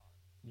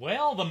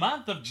Well, the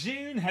month of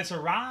June has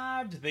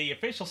arrived. The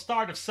official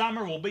start of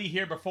summer will be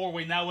here before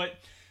we know it,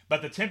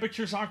 but the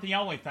temperatures aren't the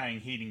only thing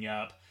heating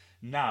up.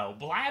 No,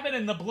 Blabbin'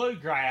 in the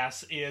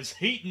Bluegrass is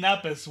heating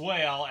up as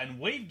well, and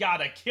we've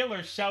got a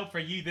killer show for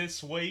you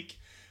this week.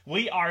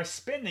 We are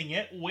spending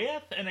it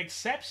with an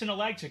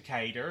exceptional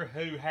educator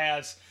who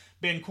has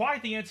been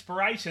quite the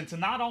inspiration to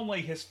not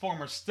only his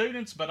former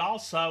students, but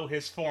also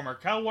his former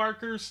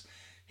co-workers,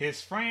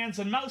 his friends,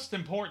 and most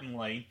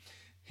importantly,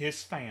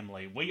 his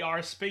family. We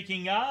are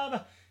speaking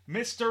of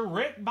Mr.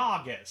 Rick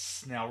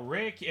Boggess. Now,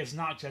 Rick is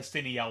not just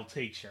any old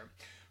teacher.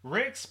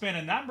 Rick spent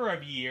a number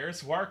of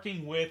years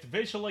working with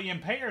visually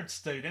impaired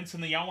students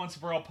in the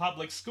Owensboro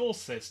public school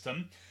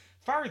system.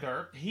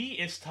 Further, he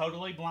is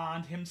totally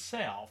blind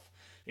himself.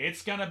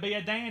 It's gonna be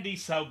a dandy,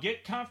 so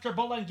get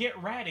comfortable and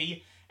get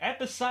ready.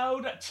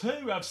 Episode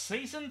 2 of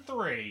Season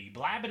 3,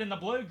 Blabbin' in the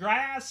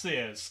Bluegrass,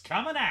 is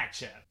coming at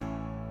you.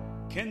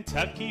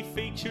 Kentucky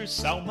features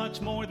so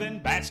much more than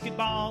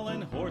basketball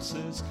and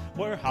horses.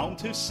 We're home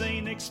to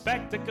scenic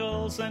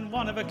spectacles and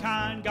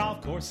one-of-a-kind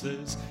golf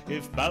courses.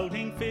 If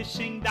boating,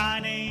 fishing,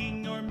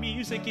 dining, or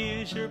music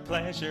is your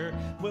pleasure,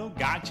 we'll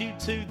guide you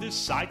to the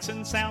sights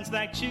and sounds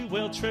that you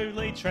will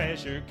truly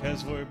treasure.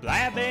 'Cause we're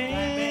blabbing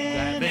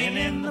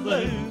in the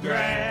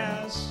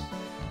bluegrass.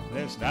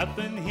 There's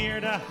nothing here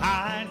to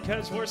hide,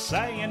 'cause we're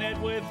saying it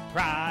with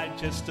pride.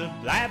 Just a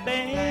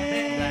blabbing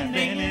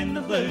in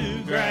the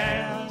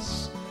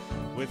bluegrass.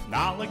 With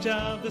knowledge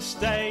of the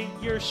state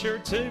you're sure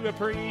to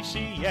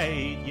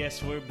appreciate.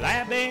 Yes, we're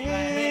blabbing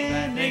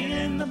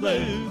in the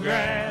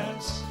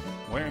bluegrass.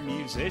 Where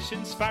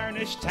musicians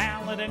furnish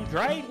talent and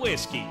great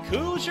whiskey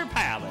cools your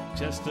palate.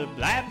 Just a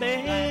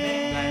blabbing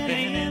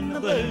in the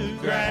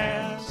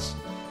bluegrass.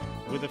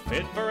 With a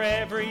fit for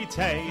every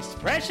taste,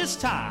 precious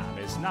time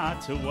is not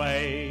to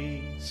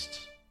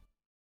waste.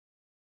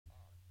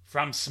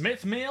 From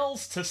Smith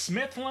Mills to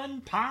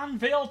Smithland,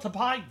 Pineville to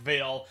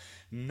Pikeville,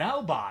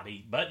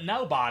 nobody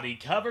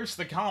covers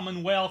the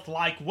Commonwealth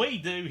like we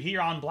do here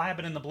on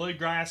Blabbin' in the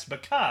Bluegrass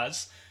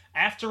because,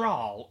 after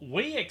all,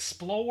 we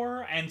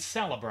explore and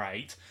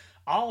celebrate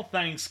all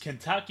things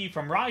Kentucky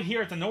from right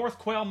here at the North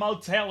Quail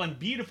Motel in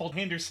beautiful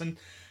Henderson.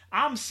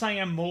 I'm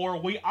Sam Moore.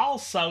 We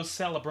also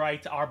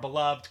celebrate our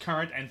beloved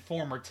current and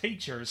former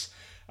teachers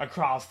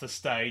across the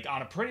state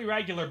on a pretty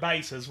regular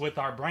basis with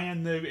our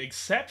brand new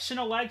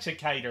Exceptional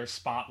Educator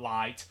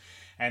Spotlight.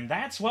 And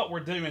that's what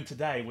we're doing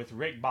today with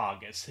Rick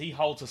Boggess. He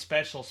holds a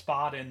special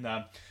spot in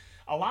a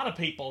lot of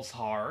people's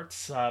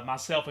hearts,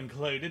 myself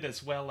included,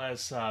 as well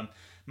as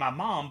my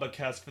mom,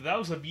 because for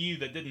those of you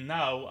that didn't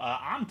know,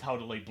 I'm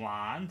totally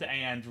blind,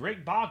 and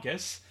Rick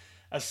Boggess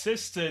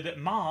assisted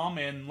Mom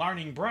in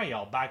learning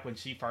Braille back when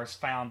she first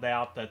found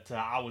out that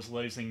I was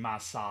losing my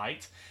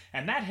sight.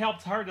 And that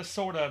helped her to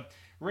sort of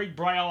read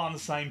Braille on the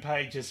same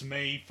page as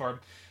me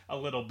for a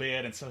little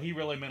bit. And so he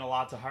really meant a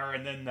lot to her.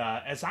 And then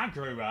as I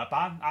grew up,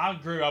 I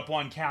grew up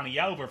one county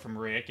over from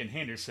Rick in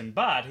Henderson.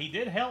 But he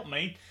did help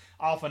me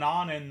off and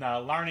on in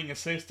learning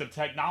assistive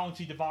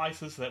technology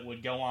devices that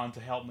would go on to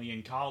help me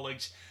in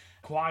college.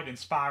 Quite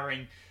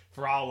inspiring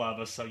for all of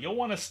us. So you'll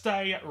want to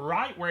stay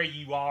right where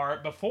you are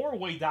before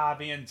we dive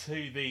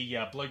into the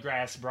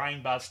Bluegrass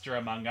Brainbuster,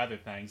 among other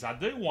things. I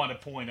do want to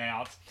point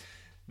out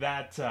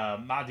that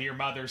my dear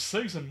mother,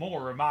 Susan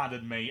Moore,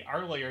 reminded me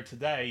earlier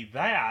today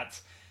that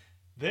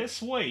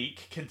this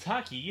week,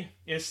 Kentucky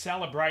is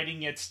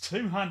celebrating its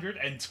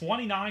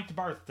 229th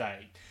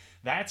birthday.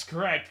 That's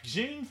correct.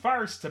 June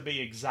 1st, to be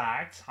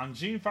exact. On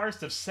June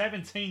 1st of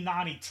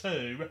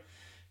 1792,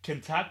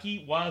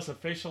 Kentucky was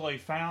officially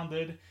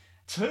founded.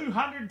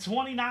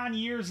 229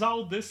 years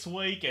old this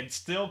week and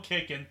still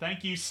kicking.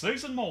 Thank you,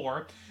 Susan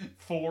Moore,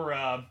 for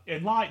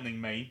enlightening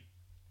me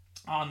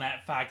on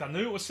that fact. I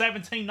knew it was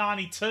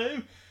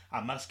 1792. I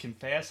must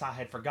confess I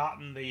had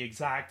forgotten the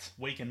exact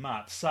week and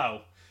month.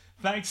 So,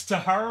 thanks to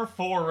her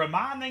for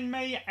reminding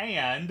me,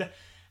 and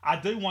I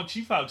do want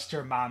you folks to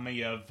remind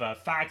me of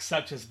facts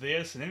such as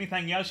this and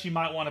anything else you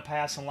might want to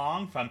pass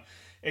along, from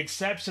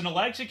Exceptional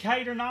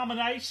Educator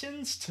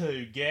nominations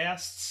to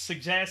guests,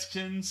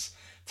 suggestions,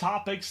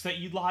 topics that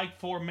you'd like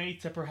for me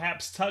to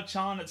perhaps touch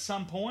on at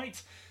some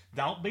point.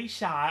 Don't be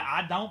shy.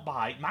 I don't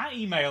bite. My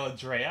email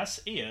address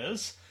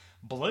is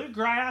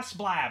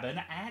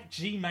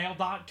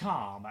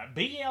bluegrassblabbin@gmail.com.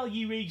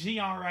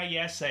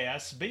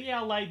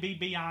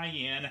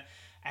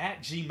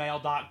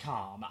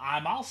 BLUEGRASSBLABBIN@gmail.com.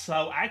 I'm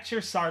also at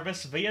your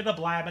service via the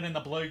Blabbin' in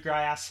the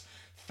Bluegrass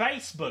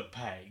Facebook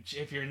page.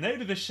 If you're new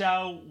to the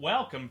show,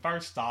 welcome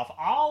first off.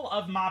 All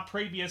of my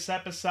previous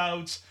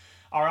episodes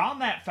are on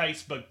that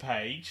Facebook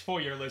page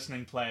for your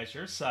listening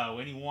pleasure, so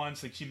any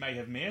ones that you may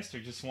have missed or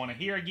just want to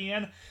hear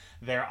again,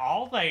 they're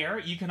all there.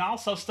 You can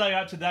also stay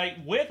up to date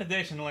with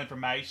additional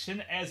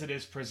information as it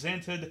is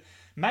presented.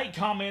 Make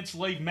comments,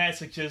 leave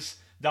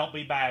messages. Don't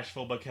be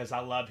bashful, because I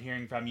love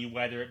hearing from you,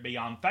 whether it be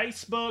on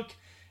Facebook,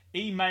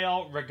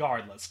 email,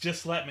 regardless.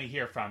 Just let me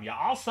hear from you.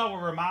 Also, a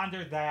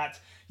reminder that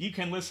you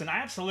can listen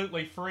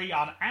absolutely free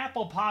on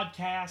Apple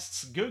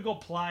Podcasts, Google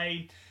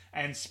Play,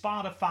 and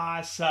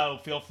Spotify, so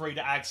feel free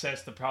to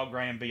access the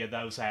program via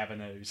those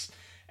avenues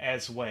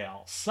as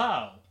well.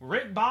 So,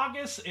 Rick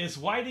Bogus is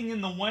waiting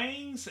in the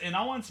wings in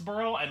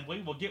Owensboro, and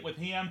we will get with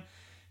him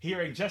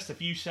here in just a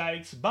few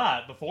shakes.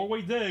 But before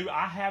we do,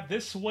 I have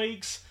this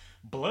week's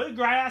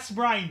Bluegrass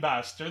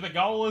Brainbuster. The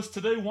goal is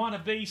to do one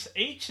of these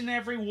each and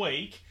every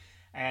week,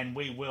 and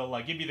we will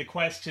give you the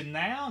question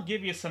now,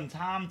 give you some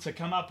time to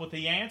come up with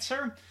the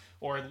answer,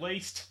 or at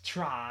least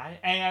try,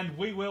 and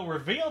we will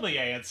reveal the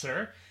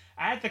answer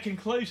at the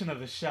conclusion of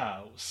the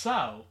show.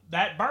 So,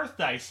 that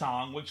birthday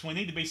song, which we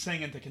need to be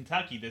singing to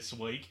Kentucky this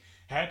week,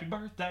 Happy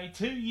Birthday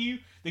to You.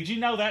 Did you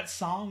know that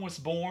song was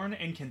born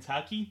in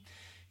Kentucky?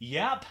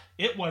 Yep,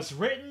 it was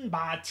written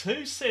by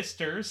two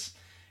sisters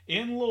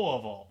in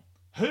Louisville.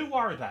 Who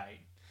were they?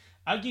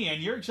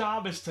 Again, your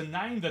job is to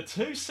name the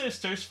two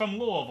sisters from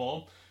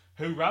Louisville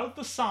who wrote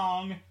the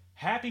song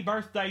Happy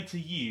Birthday to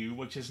You,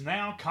 which is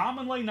now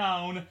commonly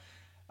known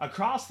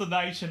across the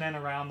nation and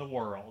around the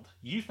world.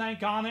 You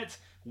think on it,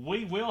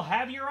 we will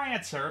have your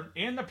answer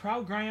in the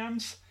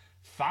program's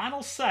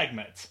final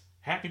segment.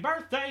 Happy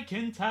birthday,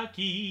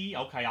 Kentucky!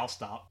 Okay, I'll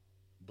stop.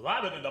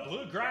 Blabbing in the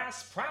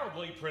Bluegrass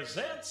proudly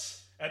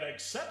presents an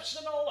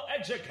exceptional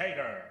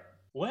educator.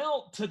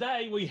 Well,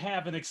 today we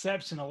have an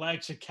exceptional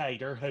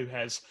educator who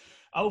has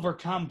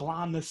overcome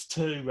blindness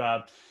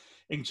to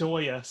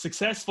enjoy a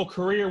successful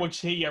career, which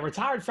he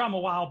retired from a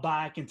while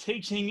back, in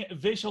teaching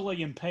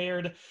visually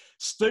impaired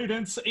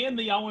students in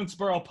the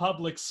Owensboro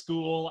Public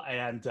School.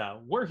 And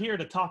we're here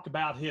to talk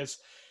about his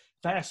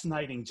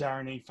fascinating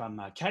journey from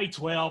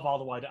K-12 all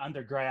the way to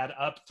undergrad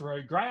up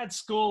through grad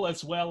school,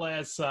 as well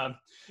as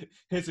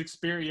his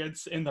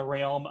experience in the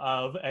realm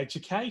of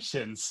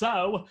education.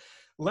 So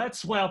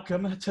let's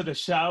welcome to the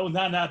show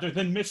none other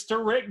than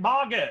Mr. Rick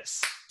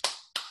Bogus.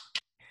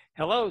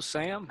 Hello,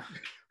 Sam.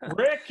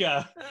 Rick,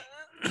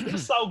 we're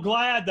so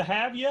glad to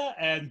have you,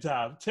 and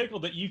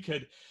tickled that you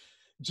could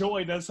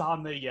join us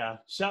on the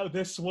show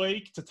this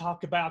week to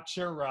talk about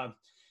your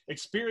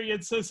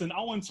experiences in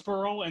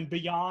Owensboro and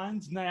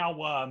beyond.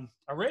 Now,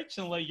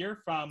 originally, you're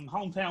from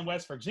hometown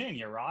West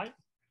Virginia, right?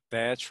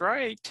 That's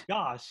right.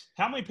 Gosh,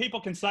 how many people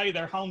can say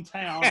their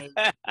hometown is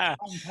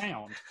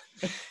hometown?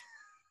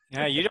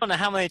 Yeah, you don't know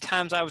how many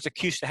times I was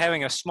accused of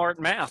having a smart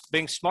mouth,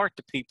 being smart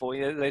to people.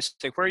 They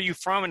say, "Where are you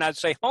from?" And I'd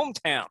say,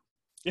 "Hometown."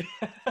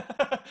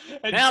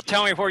 Now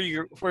tell me where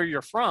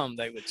you're from,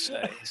 they would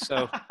say.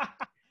 So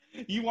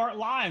you weren't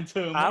lying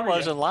to him. I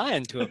wasn't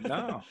lying to him,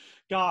 no.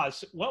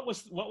 Gosh, what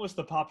was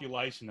the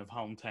population of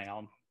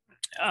hometown?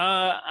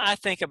 I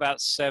think about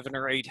 700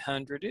 or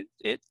 800.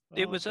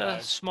 It was a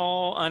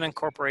small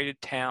unincorporated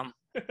town.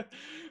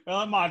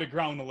 Well, it might have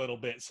grown a little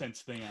bit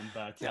since then,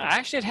 but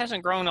actually it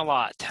hasn't grown a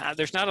lot.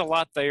 There's not a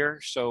lot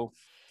there, so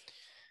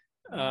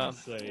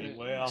let's see.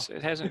 Well,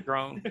 it hasn't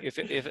grown.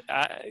 If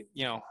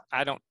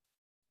I don't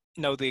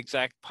know the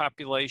exact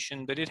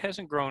population, but it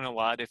hasn't grown a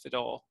lot, if at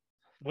all.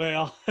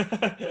 Well,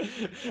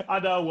 I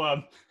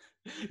know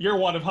you're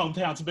one of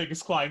hometown's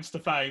biggest claims to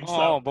fame.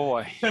 Oh,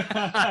 boy.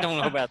 I don't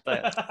know about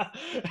that.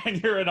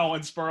 And you're in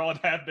Owensboro and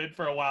have been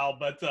for a while,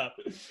 but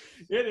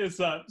it is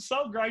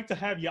so great to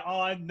have you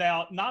on.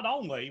 Now, not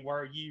only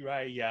were you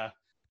a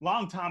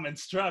longtime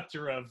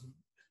instructor of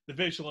the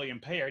visually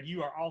impaired,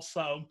 you are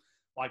also,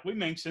 like we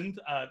mentioned,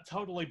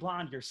 totally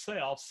blind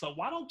yourself. So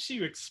why don't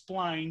you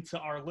explain to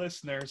our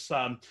listeners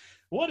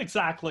what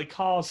exactly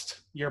caused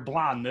your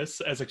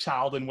blindness as a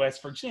child in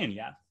West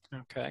Virginia?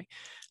 Okay.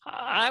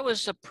 I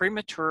was a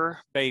premature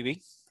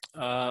baby,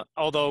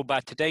 although by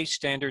today's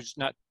standards,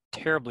 not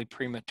terribly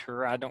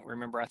premature. I don't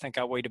remember. I think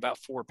I weighed about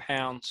 4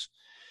 pounds.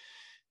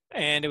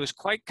 And it was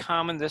quite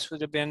common. This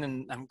would have been,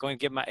 and I'm going to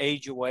give my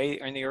age away,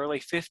 in the early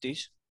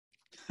 50s.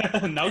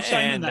 No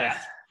shame in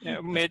that.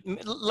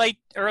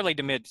 Early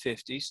to mid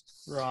 50s.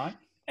 Right.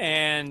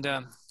 And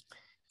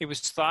it was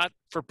thought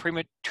for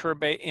premature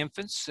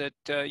infants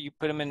that you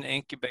put them in an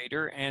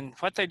incubator. And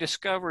what they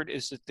discovered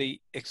is that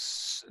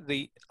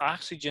the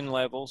oxygen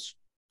levels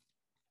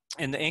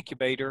in the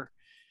incubator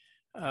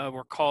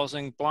were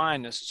causing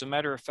blindness. As a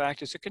matter of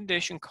fact, it's a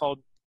condition called,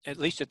 at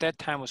least at that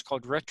time, was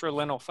called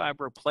retrolental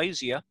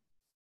fibroplasia.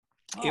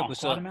 Oh, it was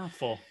quite a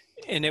mouthful.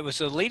 And it was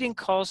the leading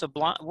cause of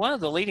one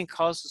of the leading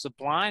causes of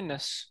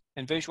blindness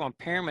and visual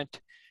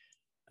impairment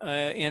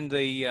in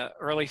the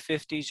early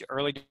 50s,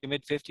 early to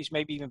mid 50s,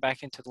 maybe even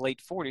back into the late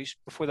 40s,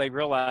 before they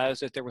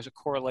realized that there was a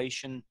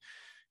correlation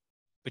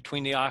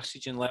between the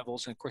oxygen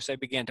levels. And of course, they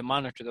began to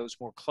monitor those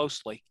more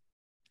closely.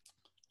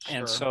 Sure.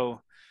 And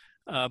so,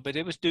 but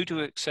it was due to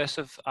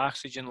excessive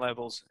oxygen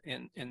levels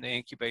in the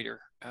incubator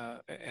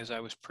as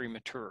I was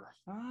premature.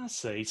 I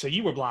see. So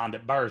you were blind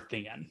at birth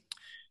then?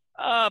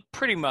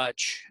 Pretty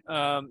much.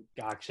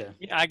 Gotcha.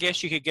 I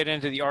guess you could get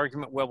into the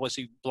argument, well, was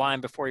he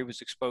blind before he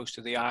was exposed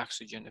to the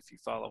oxygen, if you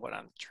follow what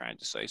I'm trying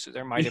to say. So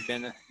there might have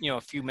been,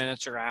 a few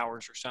minutes or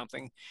hours or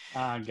something.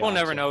 Gotcha. We'll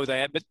never know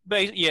that.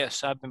 But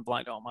yes, I've been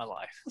blind all my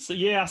life.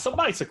 So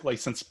basically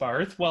since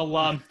birth.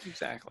 Well,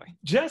 exactly.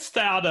 Just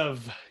out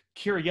of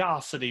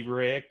curiosity,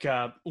 Rick,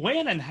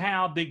 when and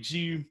how did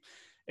you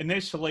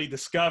initially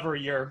discover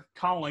your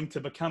calling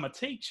to become a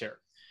teacher?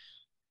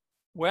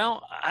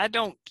 Well, I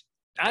don't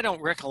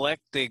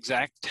recollect the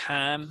exact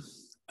time.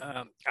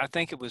 I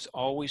think it was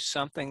always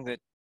something that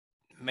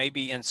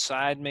maybe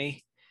inside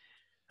me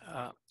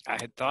I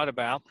had thought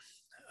about.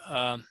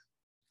 Um,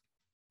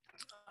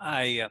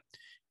 of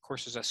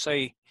course, as I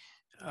say,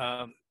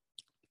 um,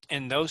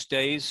 in those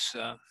days,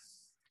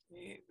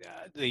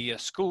 the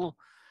school,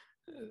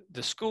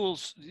 the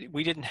schools,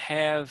 we didn't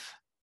have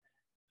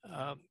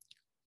um,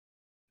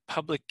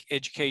 public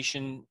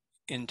education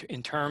in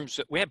terms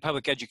of, we had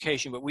public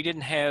education, but we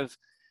didn't have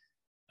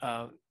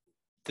uh,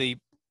 the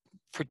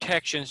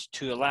protections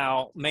to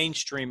allow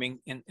mainstreaming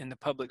in the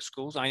public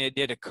schools. I mean, it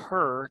did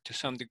occur to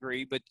some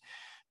degree, but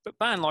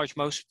by and large,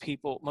 most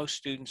people, most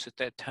students at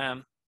that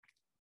time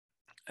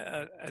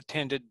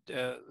attended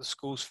the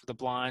schools for the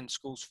blind,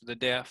 schools for the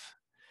deaf,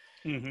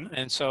 Mm-hmm.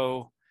 and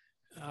so,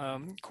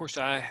 of course,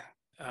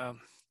 um,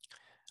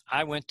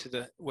 I went to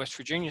the West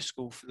Virginia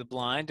School for the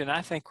Blind, and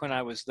I think when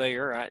I was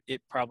there,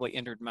 it probably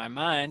entered my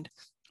mind.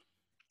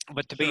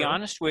 But to be Sure.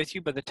 honest with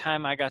you, by the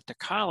time I got to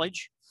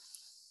college,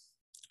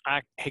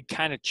 I had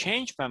kind of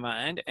changed my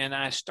mind, and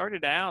I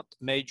started out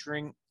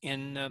majoring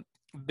in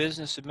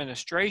business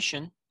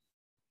administration,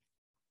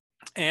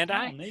 and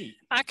Oh, neat.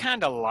 I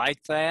kind of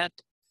liked that,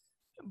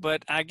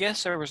 but I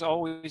guess there was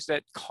always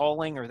that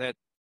calling or that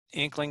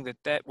inkling that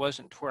that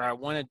wasn't where I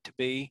wanted to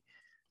be.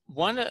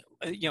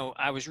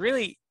 I was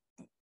really,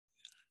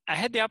 I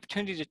had the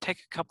opportunity to take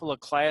a couple of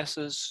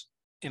classes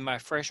in my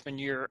freshman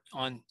year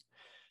on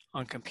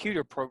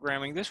computer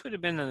programming. This would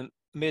have been in the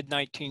mid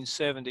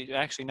 1970s,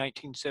 actually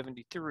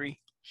 1973.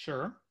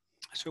 Sure.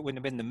 So it wouldn't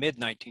have been the mid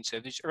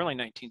 1970s, early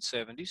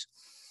 1970s.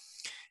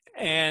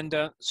 And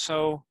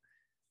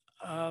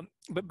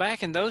but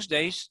back in those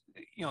days,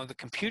 the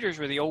computers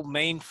were the old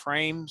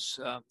mainframes.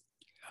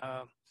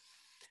 Uh,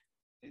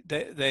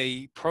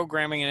 the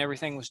programming and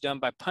everything was done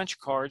by punch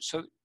cards.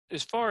 So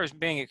as far as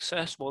being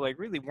accessible, they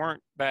really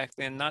weren't back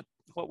then, not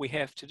what we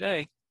have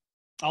today.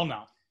 Oh,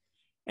 no.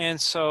 And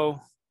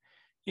so,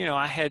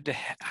 I had to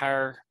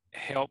hire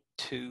help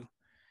to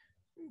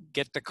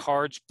get the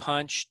cards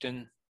punched,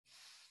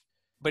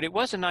 but it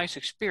was a nice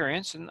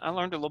experience, and I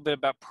learned a little bit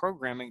about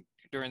programming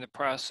during the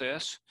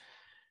process.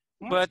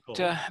 That's But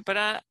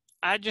cool.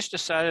 I just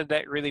decided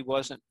that really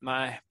wasn't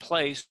my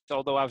place,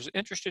 although I was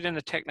interested in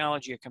the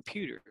technology of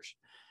computers.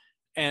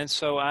 And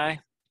so I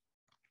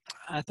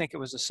think it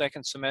was the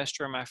second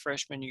semester of my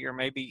freshman year,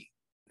 maybe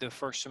the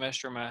first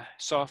semester of my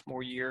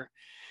sophomore year,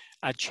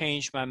 I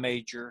changed my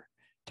major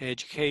to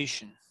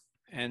education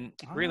and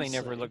I really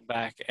never see. looked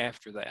back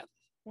after that.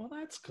 Well,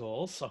 that's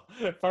cool. So,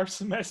 first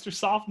semester,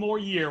 sophomore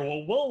year.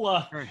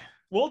 Well, Right.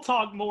 we'll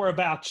talk more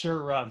about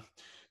your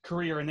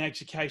career in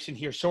education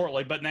here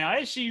shortly. But now,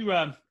 as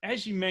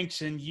you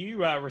mentioned,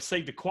 you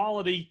received a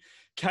quality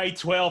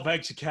K-12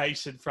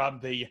 education from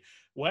the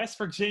West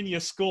Virginia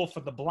School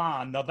for the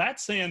Blind. Now,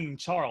 that's in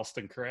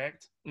Charleston,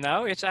 correct?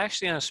 No, it's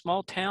actually in a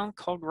small town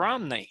called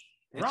Romney.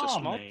 It's a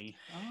small, Romney.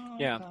 Oh,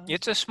 yeah, okay.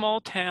 it's a small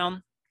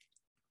town.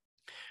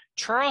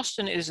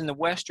 Charleston is in the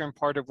western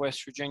part of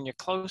West Virginia,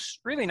 close,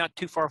 really not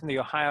too far from the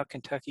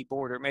Ohio-Kentucky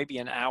border, maybe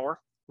an hour.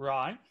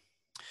 Right.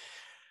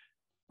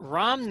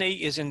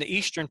 Romney is in the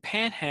eastern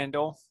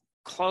panhandle,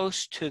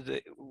 close to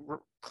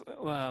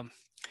um,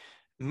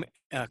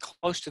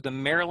 the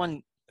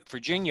Maryland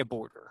Virginia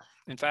border.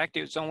 In fact,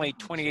 it was only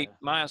 28 Gotcha.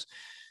 miles.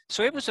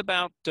 So it was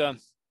about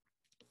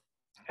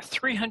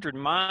 300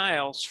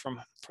 miles from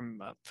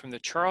the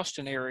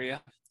Charleston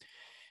area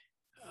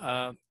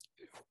uh,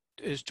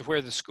 as to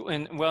where the school,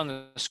 and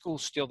the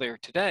school's still there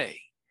today.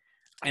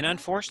 And I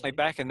unfortunately, see.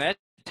 back in that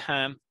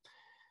time,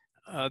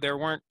 there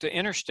weren't the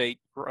interstate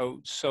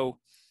roads. So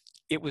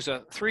it was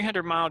a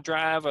 300-mile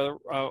drive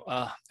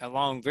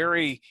along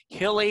very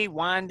hilly,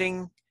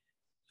 winding,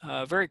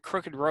 very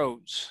crooked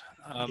roads.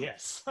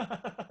 Yes.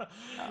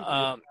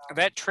 Yeah.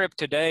 That trip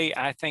today,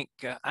 I think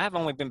I've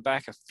only been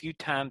back a few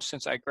times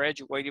since I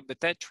graduated, but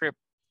that trip,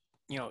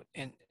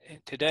 and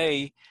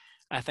today,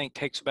 I think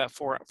takes about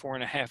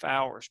 4.5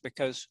 hours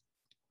because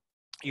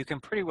you can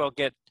pretty well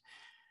get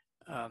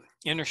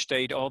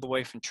interstate all the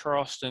way from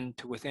Charleston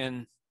to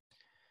within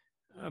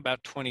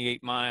about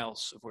 28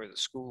 miles of where the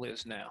school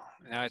is now.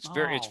 Now it's Oh,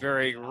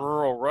 very yeah.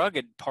 rural,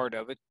 rugged part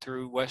of it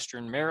through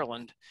western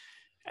Maryland,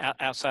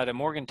 outside of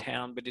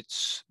Morgantown, but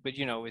it's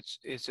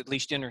at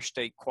least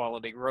interstate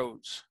quality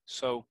roads.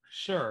 So that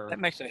Sure.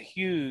 makes a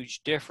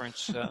huge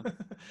difference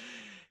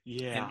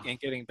Yeah. in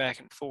getting back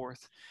and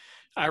forth.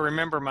 I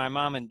remember my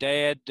mom and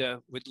dad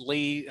would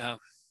leave.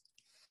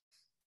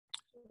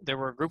 There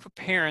were a group of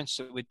parents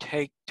that would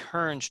take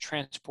turns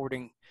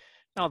transporting.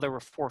 No, there were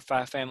 4 or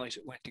 5 families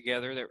that went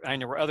together.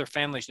 There were other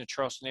families in the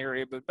Charleston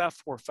area, but about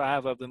 4 or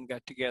 5 of them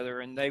got together,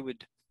 and they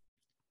would,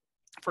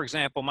 for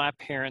example, my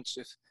parents,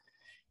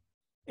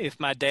 if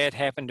my dad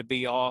happened to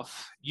be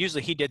off,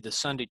 usually he did the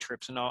Sunday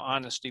trips in all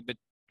honesty, but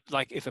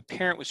like if a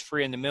parent was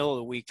free in the middle of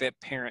the week, that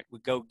parent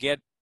would go get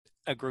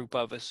a group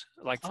of us,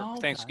 like for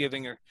Okay.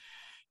 Thanksgiving or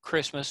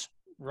Christmas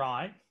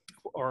Right.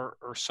 or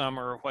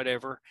summer or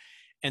whatever.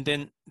 And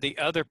then the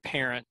other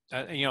parent,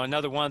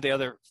 another one of the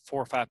other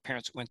 4 or 5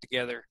 parents went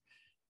together.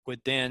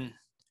 would then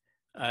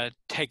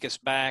take us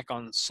back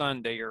on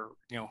Sunday, or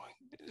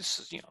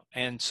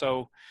and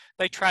so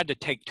they tried to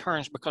take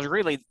turns, because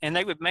really, and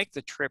they would make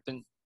the trip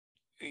in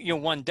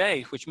one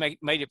day, which made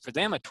it for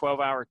them a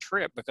 12-hour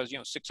trip, because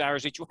 6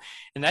 hours each,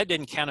 and that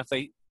didn't count if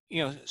they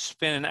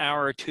spend an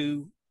hour or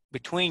two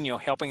between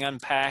helping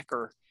unpack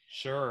or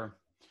Sure.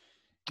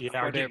 Yeah,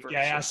 or get whatever.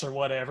 gas or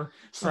whatever.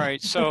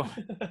 Right. So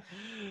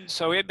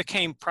it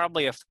became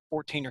probably a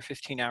 14 or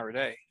 15-hour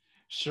day.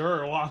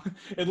 Sure. Well,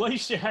 at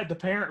least you had the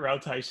parent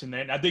rotation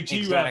there. Now, did you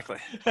Exactly.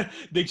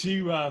 did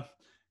you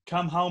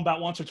come home about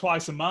once or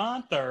twice a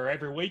month, or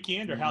every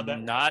weekend, or how'd that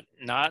work?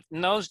 Not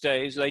in those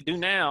days. They do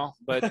now,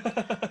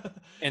 but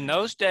in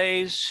those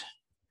days,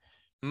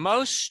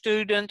 most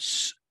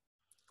students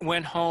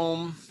went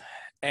home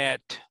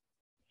at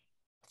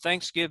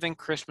Thanksgiving,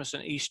 Christmas,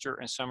 and Easter,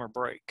 and summer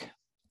break.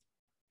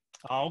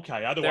 Oh,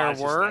 okay. Otherwise,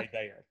 you stayed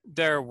there.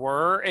 There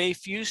were a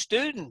few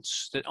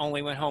students that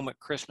only went home at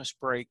Christmas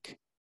break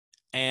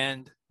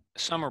and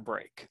summer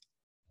break.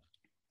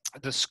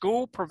 The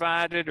school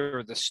provided,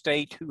 or the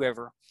state,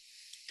 whoever,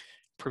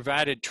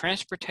 provided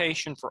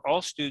transportation for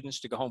all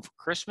students to go home for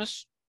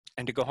Christmas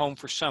and to go home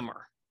for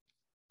summer.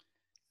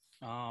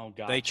 Oh,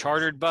 God. They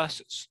chartered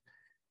buses.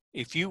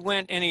 If you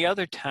went any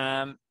other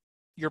time,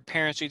 your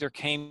parents either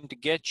came to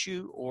get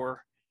you,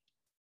 or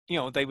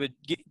they would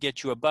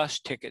get you a bus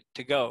ticket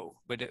to go.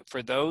 But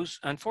for those,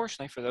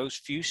 unfortunately, for those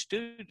few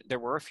students, there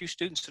were a few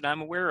students that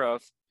I'm aware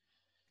of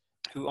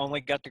who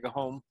only got to go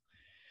home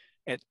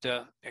at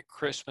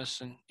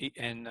Christmas and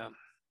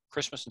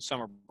Christmas and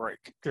summer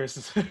break.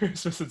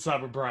 Christmas and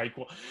summer break.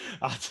 Well,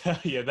 I'll tell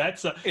you,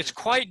 it's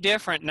quite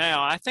different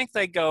now. I think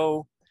they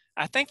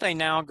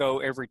now go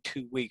every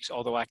 2 weeks,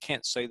 although I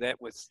can't say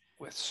that with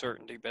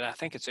certainty, but I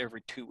think it's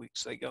every 2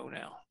 weeks they go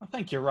now. I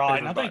think you're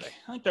right. I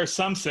think there's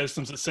some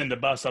systems that send a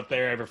bus up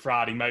there every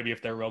Friday, maybe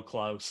if they're real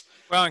close.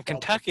 Well, in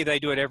Kentucky, they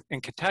do it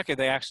in Kentucky,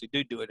 they actually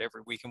do it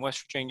every week. In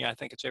West Virginia, I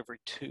think it's every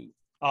 2.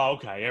 Oh,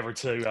 okay. Every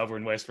 2 over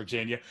in West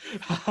Virginia.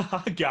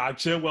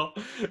 Gotcha. Well,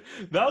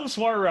 those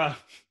were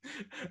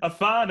a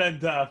fun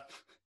and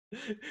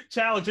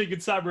challenging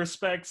in some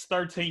respects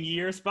 13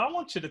 years, but I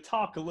want you to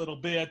talk a little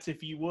bit,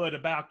 if you would,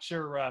 about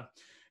your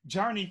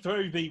journey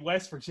through the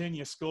West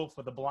Virginia School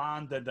for the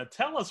Blind, and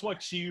tell us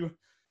what you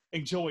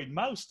enjoyed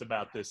most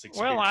about this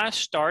experience. Well, I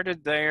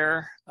started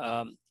there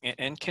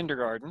in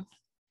kindergarten.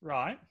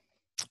 Right.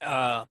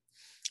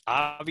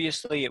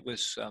 Obviously, it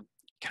was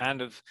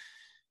kind of,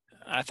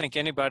 I think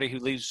anybody who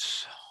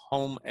leaves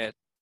home at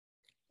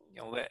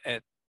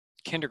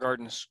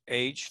kindergarten's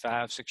age,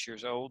 5, 6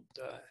 years old,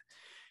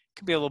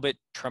 could be a little bit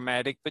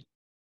traumatic, but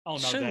I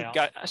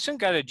soon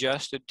got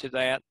adjusted to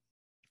that.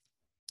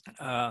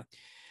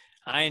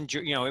 I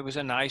enjoy, it was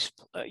a nice,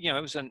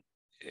 it was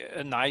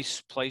a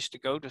nice place to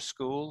go to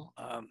school.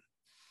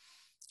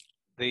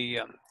 They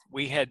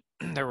had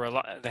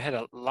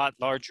a lot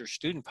larger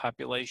student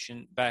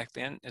population back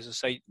then. As I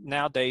say,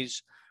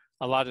 nowadays,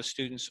 a lot of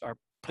students are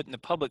put in the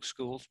public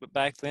schools, but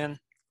back then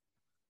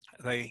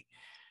they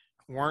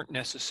weren't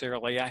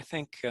necessarily. I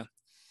think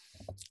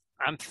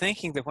I'm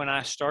thinking that when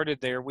I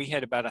started there, we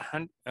had about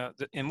 100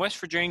 in West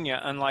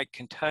Virginia. Unlike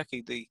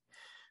Kentucky, the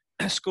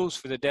schools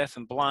for the deaf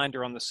and blind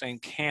are on the same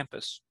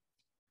campus.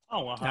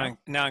 Oh, uh-huh.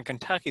 Now in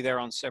Kentucky, they're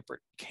on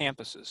separate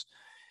campuses.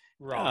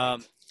 Right.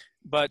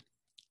 But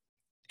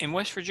in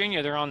West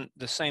Virginia, they're on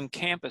the same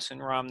campus in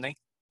Romney.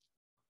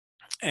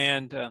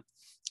 And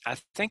I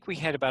think we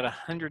had about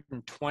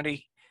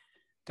 120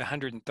 to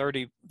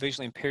 130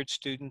 visually impaired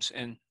students,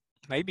 and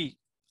maybe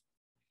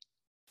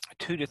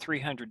 200 to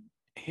 300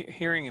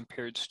 hearing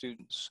impaired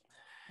students.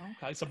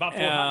 Okay, so about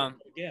 400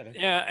 together.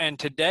 Yeah, and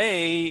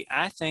today,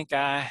 I think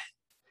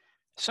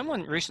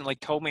someone recently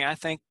told me, I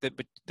think that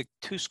the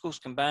 2 schools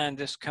combined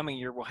this coming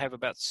year will have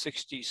about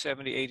 60,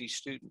 70, 80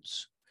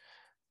 students.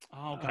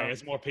 Okay,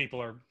 as more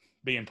people are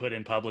being put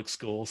in public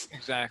schools.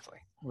 Exactly.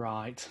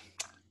 Right.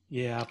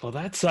 Yeah, well,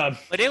 that's...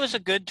 But it was a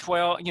good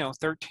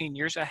 13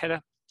 years. I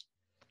had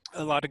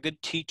a lot of good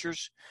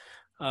teachers,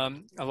 a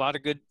lot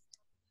of good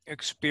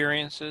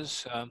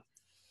experiences.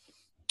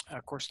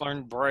 Of course,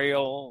 learned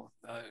Braille,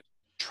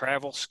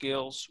 travel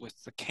skills with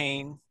the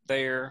cane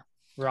there.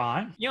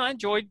 Right. I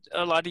enjoyed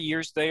a lot of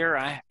years there.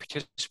 I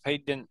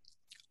participated in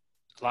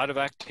a lot of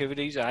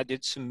activities. I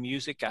did some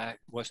music. I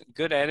wasn't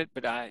good at it,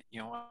 but I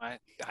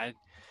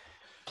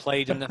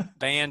played in the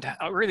band.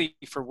 Really,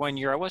 for 1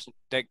 year, I wasn't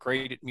that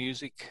great at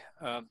music.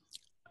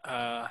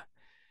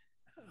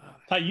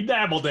 Hey, you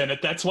dabbled in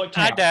it. That's what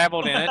counts. I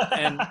dabbled in it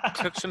and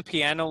took some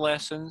piano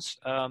lessons.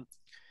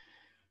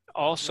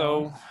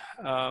 Also,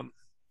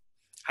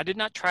 I did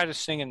not try to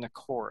sing in the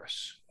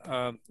chorus.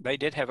 They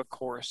did have a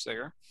chorus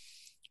there.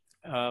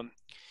 And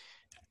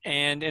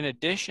in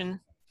addition,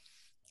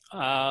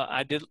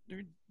 I did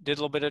a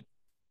little bit of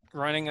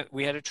running.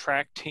 We had a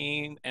track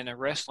team and a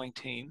wrestling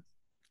team,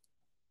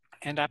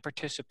 and I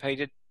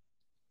participated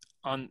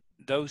on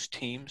those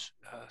teams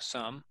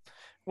some.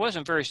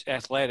 Wasn't very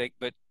athletic,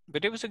 but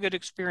it was a good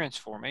experience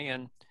for me,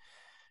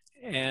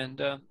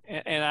 and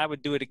I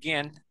would do it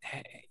again,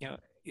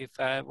 if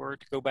I were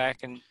to go back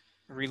and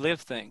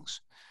relive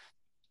things.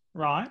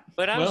 Right.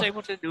 But I was Well,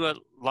 able to do a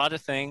lot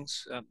of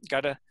things.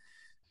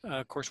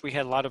 Of course, we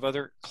had a lot of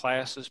other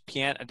classes.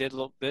 Piano. I did a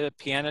little bit of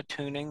piano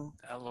tuning.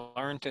 I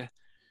learned to.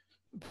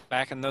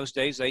 Back in those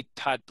days, they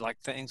taught like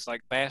things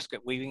like basket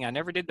weaving. I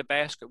never did the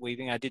basket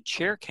weaving. I did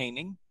chair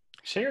caning.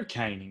 chair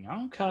caning.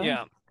 Okay.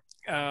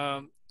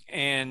 Yeah,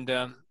 and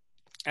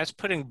that's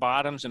putting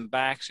bottoms and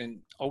backs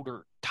in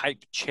older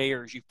type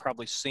chairs. You've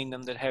probably seen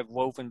them that have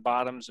woven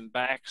bottoms and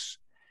backs.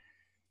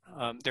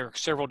 There are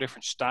several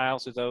different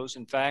styles of those.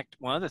 In fact,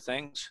 one of the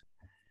things,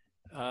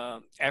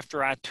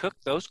 after I took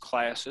those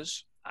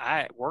classes,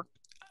 I worked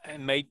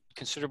and made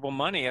considerable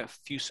money a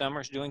few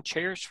summers doing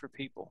chairs for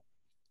people.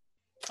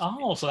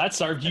 Oh, so that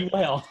served you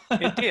well.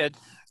 It did.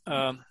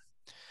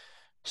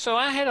 So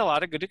I had a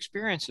lot of good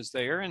experiences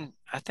there, and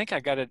I think I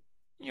got a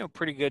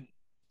pretty good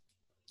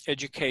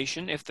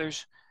education. If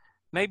there's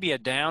maybe a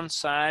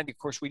downside, of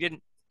course,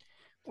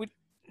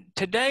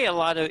 today a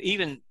lot of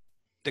even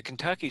the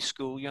Kentucky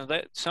school,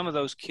 that some of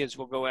those kids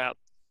will go out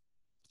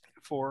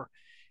for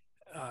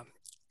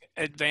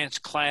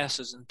advanced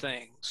classes and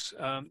things.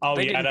 Oh,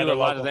 They yeah, didn't at do other a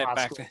lot of local that high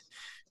back schools. then.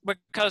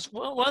 Because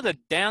one of the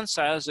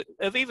downsides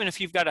of even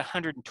if you've got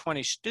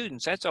 120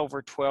 students, that's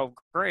over 12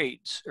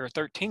 grades or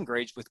 13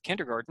 grades with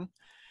kindergarten.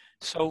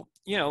 So,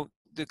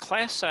 the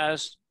class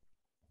size,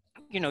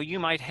 you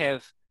might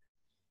have,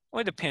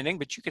 well, depending,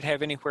 but you could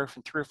have anywhere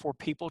from 3 or 4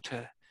 people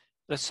to,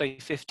 let's say,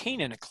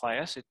 15 in a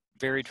class. It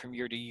varied from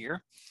year to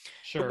year.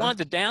 But one Sure. of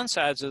the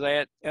downsides of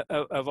that,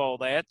 of all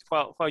that,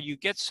 while you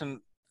get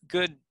some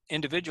good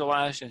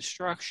individualized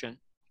instruction,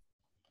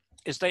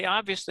 is they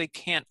obviously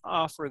can't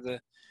offer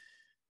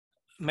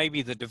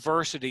maybe the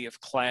diversity of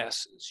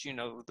classes,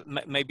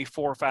 maybe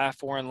 4 or 5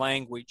 foreign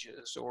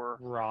languages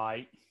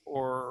Right.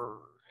 or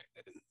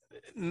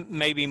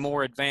maybe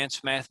more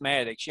advanced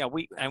mathematics.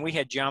 We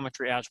had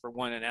geometry, algebra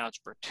 1 and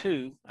algebra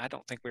 2. I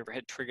don't think we ever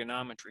had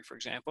trigonometry, for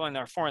example. And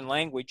our foreign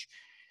language,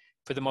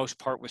 for the most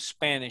part, was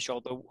Spanish,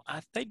 although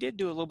they did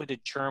do a little bit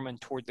of German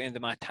toward the end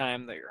of my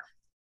time there.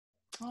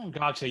 Oh,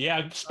 gotcha.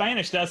 Yeah,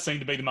 Spanish does seem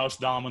to be the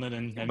most dominant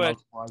in But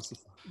most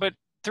places. but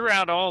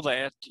throughout all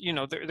that,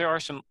 there are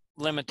some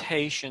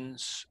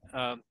limitations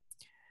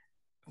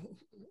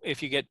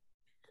if you get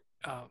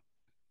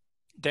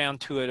down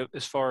to it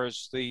as far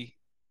as the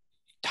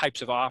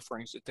types of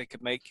offerings that they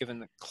could make given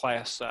the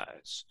class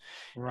size.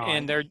 Right.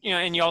 And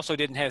and you also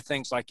didn't have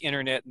things like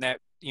internet and that,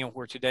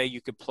 where today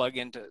you could plug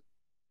into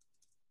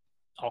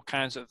all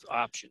kinds of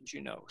options,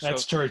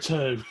 That's true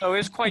too. So it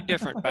was quite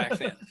different back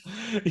then.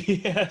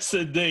 Yes,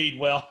 indeed.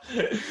 Well,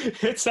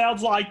 it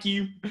sounds like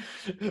you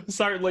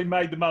certainly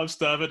made the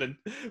most of it, and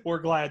we're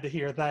glad to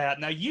hear that.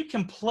 Now, you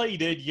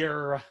completed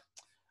your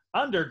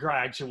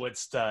undergraduate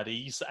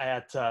studies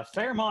at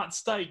Fairmont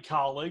State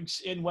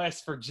College in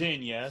West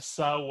Virginia.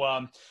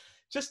 So,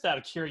 just out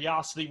of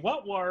curiosity,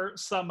 what were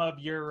some of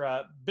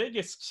your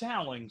biggest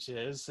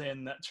challenges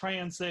in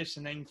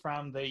transitioning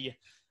from the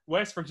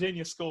West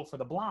Virginia School for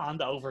the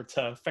Blind over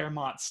to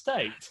Fairmont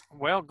State?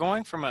 Well,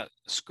 going from a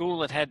school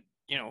that had,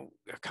 a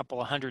couple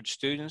of hundred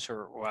students,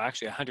 or well,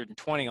 actually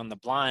 120 on the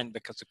blind,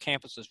 because the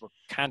campuses were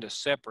kind of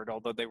separate,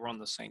 although they were on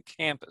the same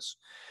campus.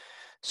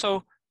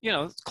 So,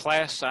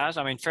 class size,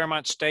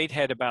 Fairmont State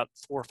had about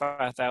 4,000 or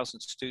 5,000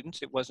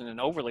 students. It wasn't an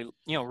overly,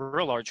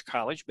 real large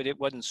college, but it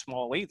wasn't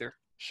small either.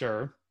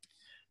 Sure.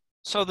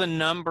 So the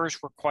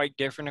numbers were quite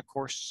different. Of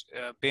course,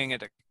 being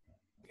at a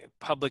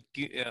public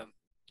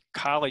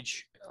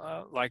college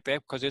like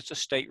that, because it's a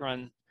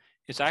state-run,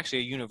 it's actually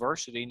a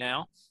university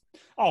now.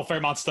 Oh,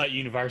 Fairmont State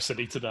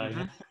University today.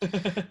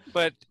 Mm-hmm.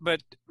 But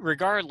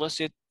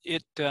regardless, it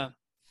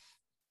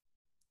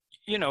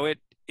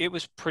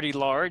was pretty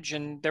large,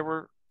 and there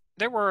were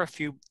a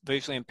few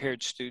visually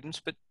impaired students,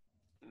 but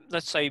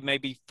let's say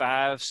maybe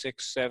 5,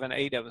 6, 7,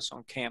 8 of us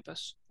on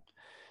campus.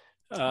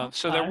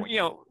 So there were,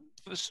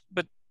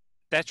 but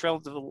that's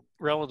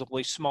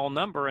relatively small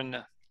number,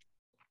 and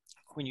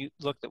when you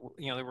looked at,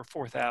 there were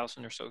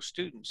 4,000 or so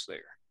students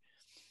there.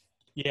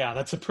 Yeah,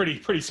 that's a pretty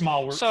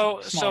small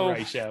ratio.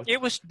 It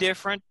was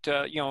different.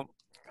 I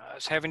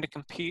was having to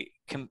compete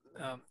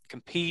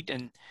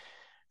and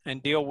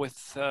deal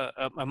with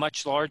a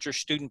much larger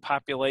student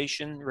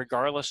population,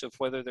 regardless of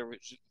whether there was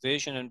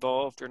vision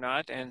involved or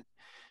not, and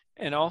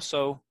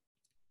also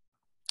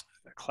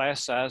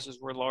class sizes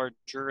were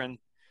larger, and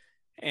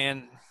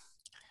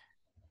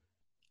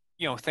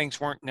things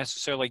weren't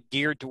necessarily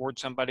geared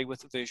towards somebody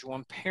with a visual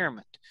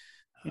impairment.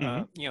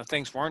 Mm-hmm.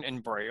 Things weren't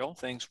in Braille.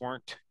 Things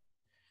weren't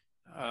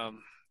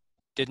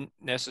didn't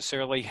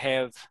necessarily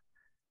have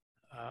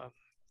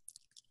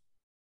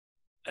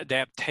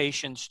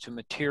adaptations to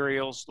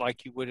materials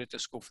like you would at the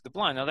School for the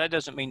Blind. Now, that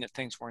doesn't mean that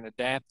things weren't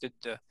adapted.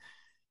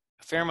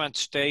 Fairmont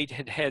State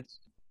had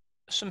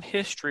some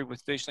history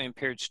with visually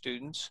impaired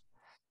students.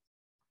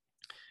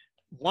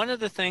 One of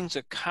the things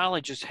that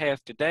colleges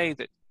have today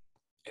that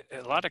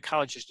a lot of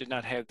colleges did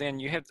not have then,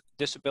 you have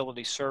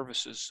disability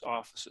services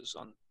offices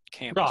on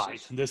campuses.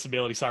 Right,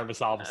 disability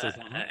service offices.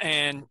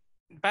 And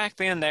back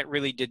then that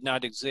really did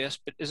not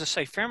exist. But as I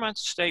say, Fairmont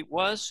State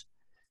was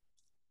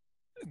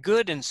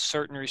good in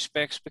certain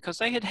respects because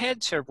they had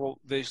had several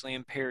visually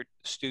impaired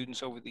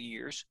students over the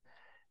years.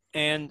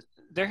 And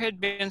there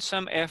had been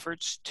some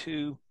efforts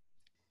to,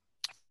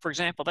 for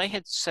example, they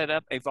had set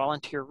up a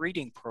volunteer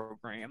reading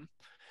program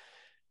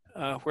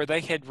where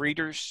they had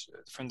readers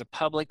from the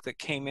public that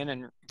came in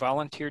and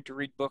volunteered to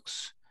read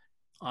books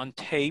on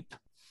tape.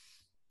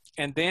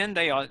 And then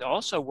they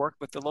also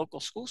worked with the local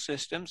school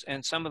systems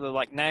and some of the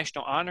like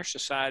National Honor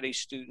Society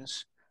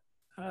students.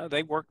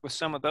 They worked with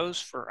some of those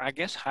for, I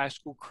guess, high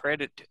school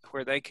credit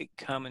where they could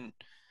come and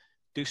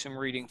do some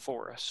reading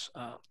for us.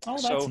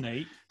 That's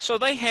neat. So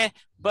they had,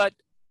 but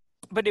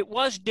it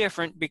was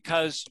different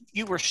because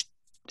you were,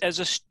 as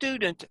a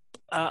student,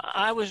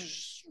 I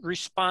was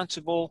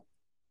responsible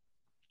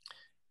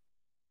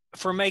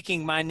for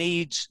making my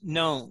needs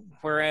known.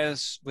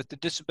 Whereas with the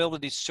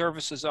disability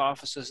services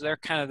offices, they're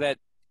kind of that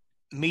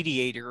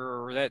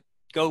mediator or that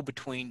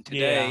go-between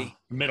today. Yeah,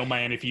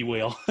 middleman, if you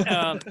will.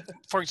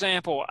 For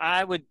example,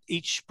 I would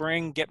each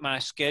spring get my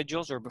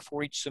schedules, or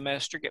before each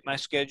semester get my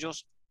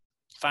schedules,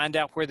 find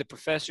out where the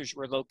professors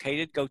were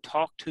located, go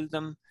talk to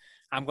them.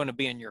 I'm going to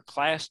be in your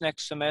class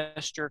next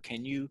semester.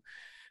 Can you,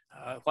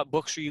 what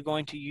books are you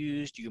going to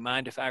use? Do you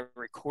mind if I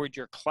record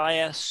your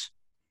class?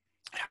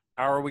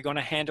 How are we going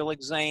to handle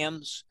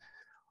exams?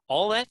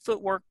 All that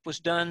footwork was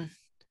done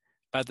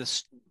by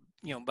this,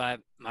 by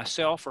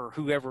myself or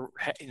whoever,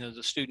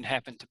 the student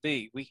happened to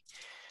be.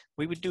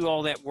 We would do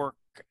all that work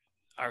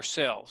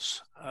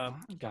ourselves.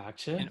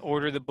 Gotcha. And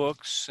order the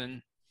books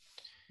and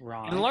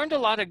learned a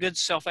lot of good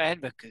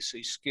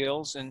self-advocacy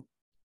skills. And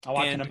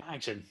I can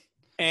imagine.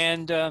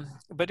 And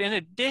but in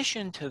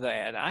addition to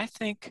that, I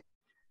think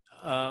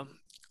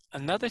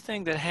another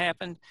thing that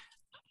happened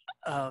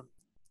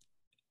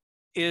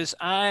is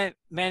I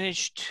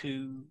managed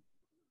to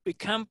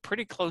become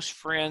pretty close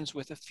friends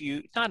with a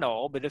few, not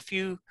all, but a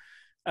few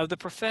of the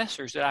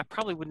professors that I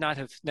probably would not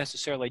have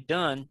necessarily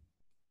done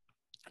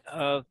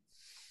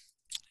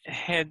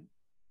had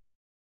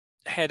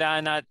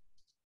I not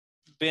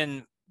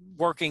been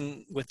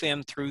working with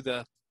them through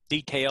the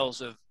details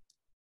of,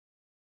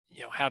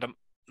 how to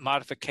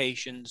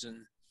modifications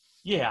and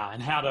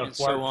how to work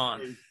so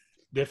on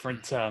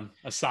different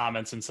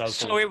assignments and so forth.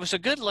 So it was a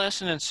good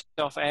lesson in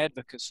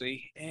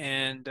self-advocacy,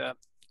 and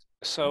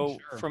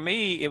for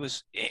me, it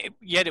was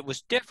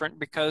different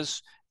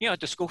because at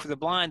the School for the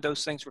Blind,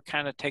 those things were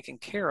kind of taken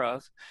care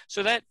of,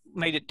 so that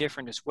made it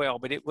different as well.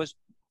 But it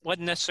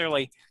wasn't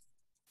necessarily.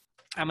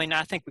 I mean,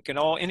 I think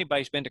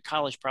anybody's been to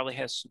college probably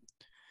has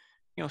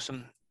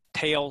some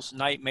tales,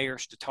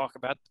 nightmares to talk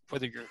about,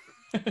 whether you're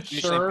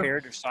visually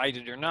impaired or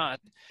sighted or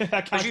not.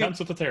 That kind of comes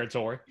with the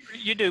territory.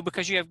 You do,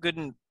 because you have good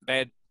and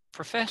bad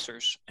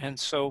professors. And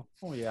so,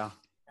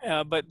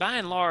 but by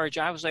and large,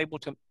 I was able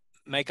to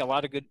make a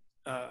lot of good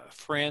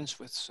friends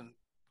with some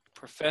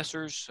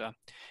professors.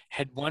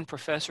 Had one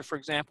professor, for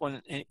example,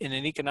 in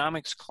an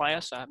economics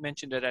class. I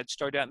mentioned that I'd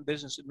started out in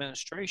business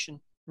administration.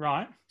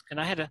 Right. And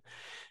I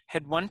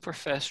had one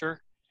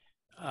professor.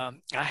 I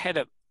had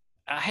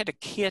a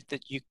kit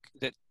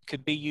that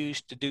could be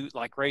used to do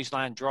like raised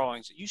line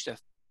drawings. It used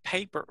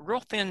real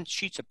thin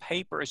sheets of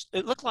paper.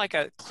 It looked like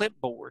a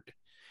clipboard.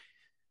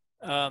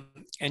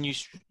 And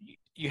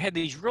you had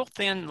these real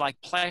thin like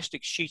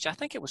plastic sheets. I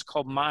think it was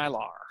called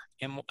Mylar.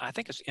 I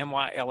think it's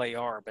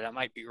MYLAR, but I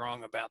might be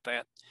wrong about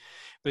that.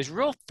 But it was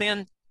real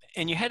thin,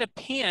 and you had a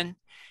pen,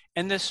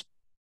 and this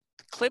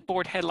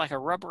clipboard had like a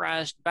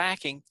rubberized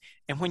backing,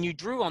 and when you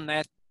drew on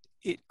that,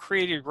 it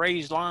created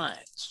raised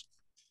lines.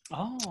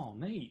 Oh,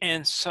 neat.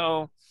 And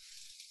so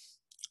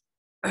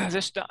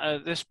this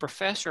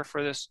professor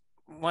for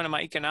one of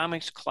my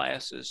economics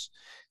classes,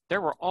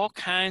 there were all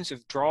kinds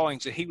of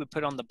drawings that he would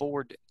put on the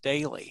board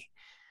daily.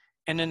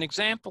 And an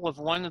example of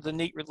one of the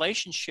neat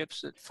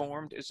relationships that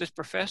formed is this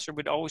professor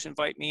would always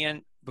invite me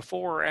in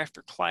before or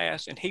after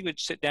class, and he would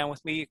sit down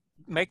with me,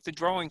 make the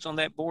drawings on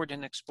that board,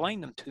 and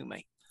explain them to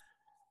me.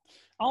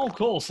 Oh,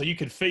 cool. So you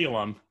could feel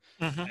them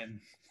and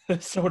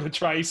sort of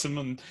trace them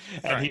and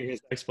hear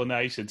his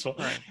explanations.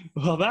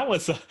 Well, that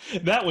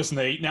was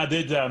neat. Now,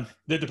 did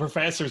the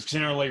professors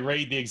generally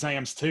read the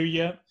exams to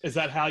you? Is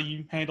that how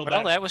you handled that?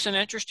 Well, that was an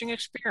interesting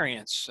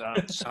experience.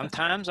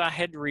 Sometimes I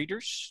had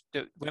readers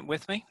that went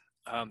with me.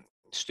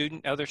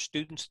 Other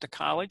students at the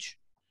college,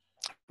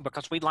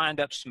 because we lined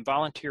up some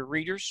volunteer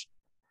readers.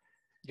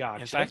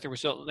 Gotcha. In fact, there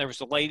was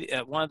a lady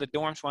at one of the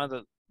dorms, one of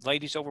the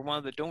ladies over one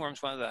of the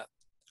dorms, one of the,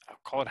 I'll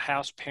call it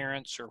house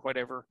parents or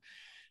whatever,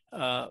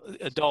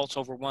 adults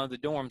over one of the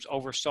dorms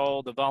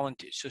oversaw the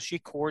volunteers. So she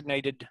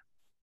coordinated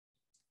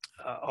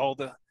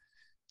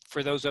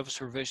for those of us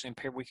who are visually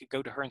impaired, we could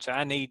go to her and say,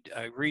 I need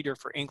a reader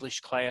for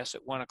English class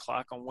at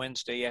 1:00 on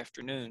Wednesday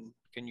afternoon.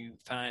 Can you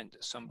find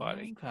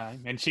somebody? Okay.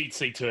 And she'd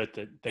see to it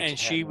that and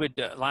she would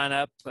line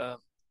up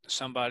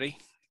somebody.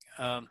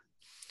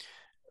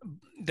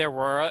 There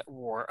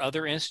were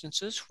other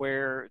instances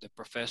where the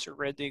professor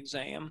read the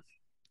exam.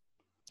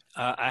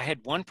 I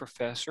had one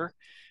professor,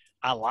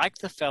 I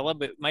liked the fella,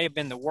 but it may have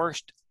been the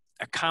worst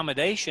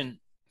accommodation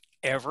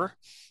ever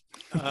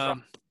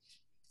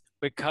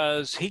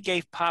because he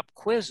gave pop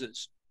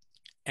quizzes.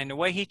 And the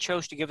way he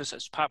chose to give us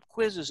his pop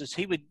quizzes is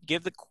he would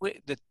give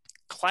the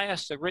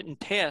class the written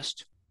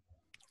test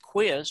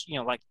quiz,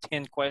 like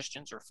 10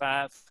 questions or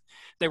 5.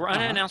 They were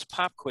unannounced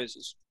pop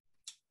quizzes.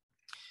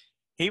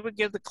 He would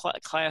give the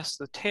class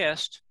the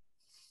test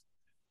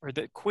or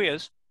the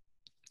quiz,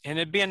 and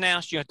it'd be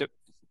announced,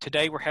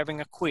 today we're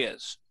having a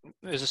quiz.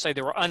 As I say,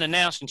 they were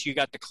unannounced until you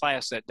got to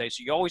class that day,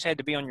 so you always had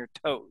to be on your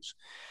toes.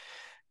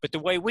 But the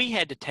way we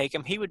had to take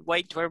them, he would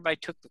wait till everybody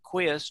took the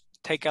quiz,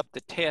 take up the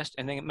test,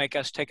 and then make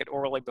us take it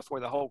orally before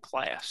the whole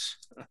class.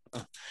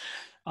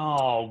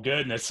 Oh,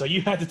 goodness. So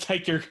you had to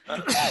take your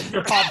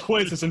pop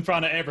quizzes in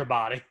front of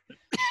everybody.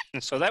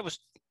 And so that was,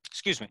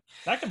 excuse me.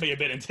 That can be a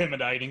bit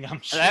intimidating, I'm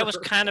sure. That was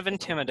kind of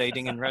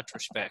intimidating in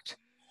retrospect.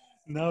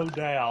 No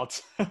doubt.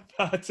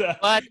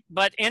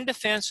 But in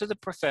defense of the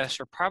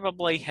professor,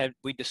 probably had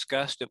we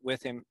discussed it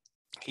with him,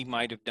 he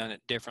might have done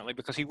it differently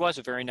because he was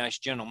a very nice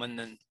gentleman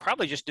and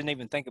probably just didn't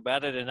even think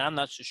about it. And I'm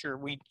not so sure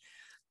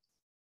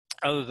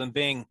other than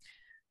being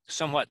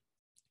somewhat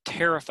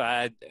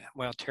terrified,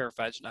 well,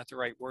 terrified is not the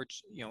right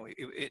words,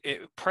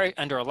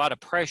 under a lot of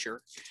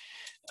pressure.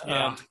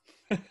 Yeah.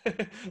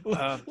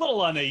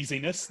 Little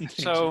uneasiness.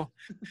 So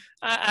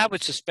I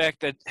would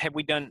suspect that had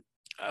we done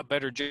a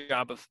better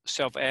job of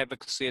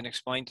self-advocacy and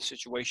explained the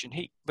situation,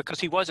 because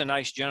he was a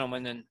nice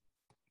gentleman and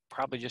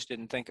probably just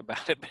didn't think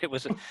about it, but it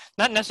was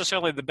not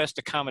necessarily the best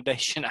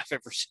accommodation I've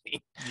ever seen.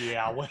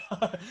 Yeah,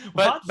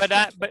 well,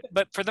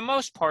 but for the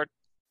most part,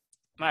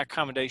 my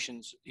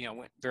accommodations,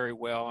 went very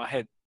well. I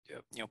had,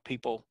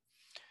 people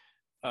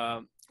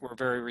were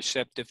very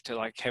receptive to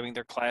like having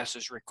their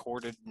classes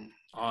recorded and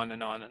on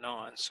and on and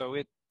on. So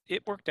it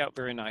worked out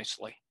very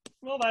nicely.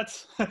 Well,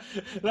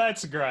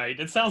 that's great.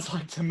 It sounds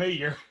like to me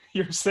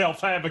your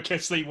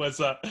self-advocacy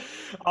was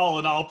all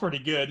in all pretty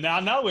good. Now I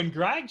know in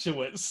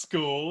graduate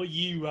school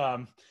you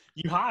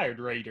hired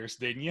readers,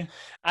 didn't you?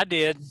 I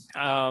did.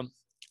 I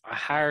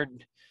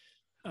hired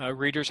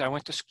readers. I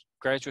went to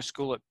graduate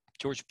school at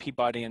George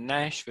Peabody in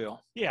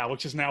Nashville. Yeah,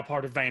 which is now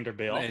part of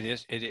Vanderbilt.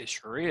 It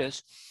sure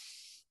is.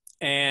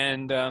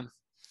 And I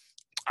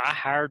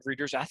hired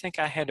readers. I think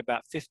I had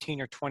about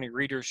 15 or 20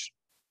 readers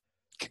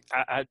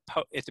at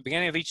the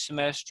beginning of each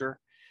semester,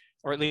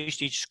 or at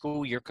least each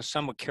school year, because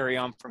some would carry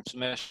on from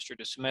semester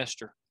to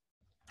semester.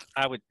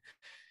 I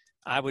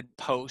would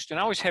post, and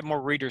I always had more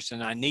readers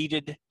than I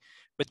needed.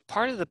 But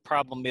part of the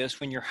problem is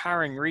when you're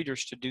hiring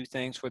readers to do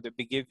things, whether it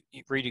be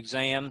read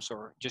exams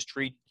or just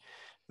read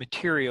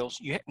materials,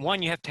 you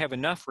have to have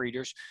enough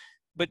readers,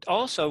 but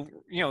also,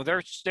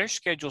 their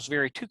schedules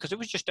vary too, because it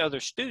was just other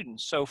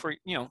students. So for,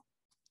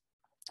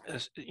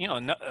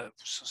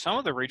 some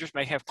of the readers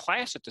may have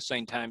class at the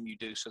same time you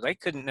do, so they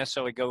couldn't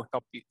necessarily go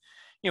help you,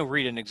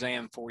 read an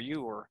exam for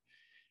you, or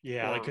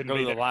they couldn't go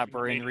to the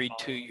library and read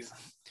to you.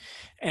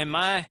 And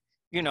my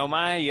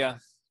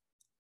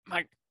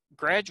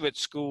graduate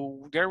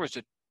school, there was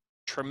a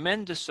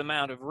tremendous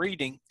amount of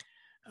reading.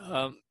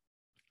 I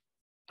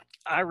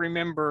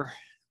remember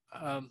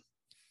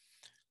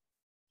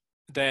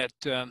that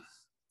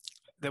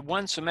the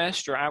one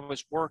semester I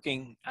was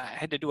working, I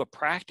had to do a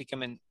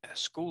practicum in a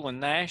school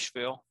in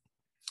Nashville.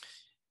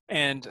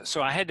 And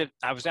so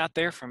I was out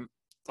there from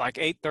like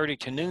 8:30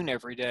 to noon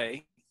every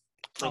day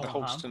for the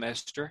whole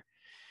semester.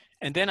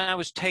 And then I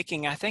was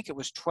taking, I think it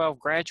was 12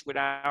 graduate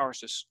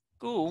hours of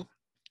school.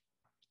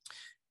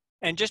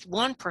 And just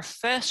one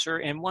professor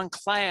in one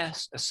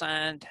class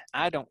assigned,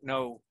 I don't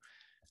know,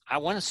 I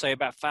want to say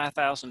about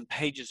 5,000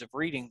 pages of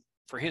reading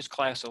for his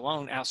class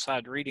alone,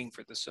 outside reading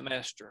for the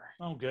semester.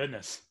 Oh,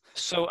 goodness.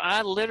 So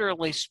I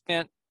literally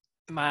spent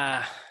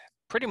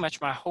pretty much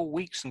my whole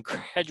weeks in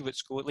graduate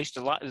school, at least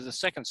the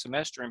second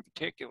semester in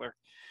particular.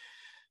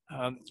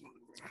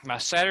 My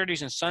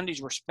Saturdays and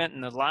Sundays were spent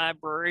in the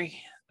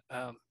library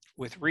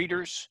with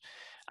readers.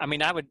 I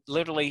mean, I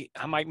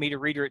might meet a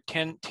reader at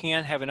 10,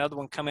 have another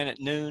one come in at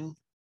noon.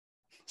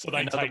 So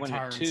they take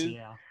turns, 2.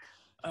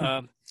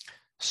 Yeah.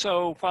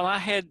 So while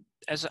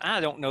I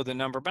don't know the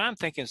number, but I'm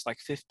thinking it's like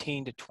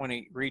 15 to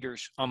 20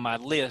 readers on my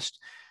list.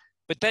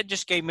 But that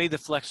just gave me the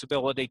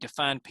flexibility to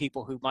find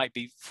people who might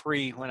be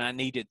free when I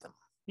needed them.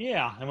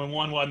 Yeah, and when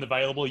one wasn't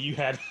available, you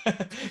had.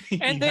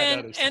 And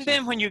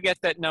then when you get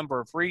that number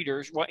of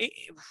readers,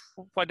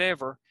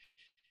 whatever,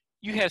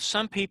 you have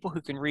some people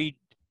who can read.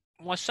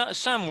 Well,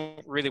 some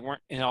really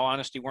weren't, in all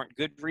honesty, weren't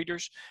good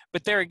readers.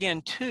 But there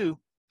again, too,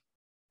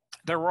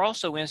 there were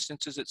also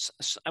instances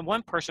that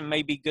one person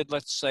may be good,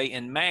 let's say,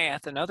 in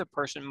math. Another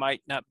person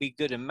might not be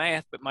good in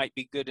math, but might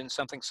be good in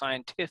something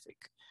scientific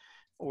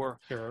or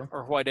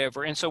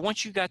whatever. And so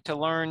once you got to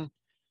learn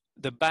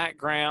the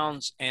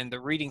backgrounds and the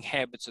reading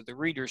habits of the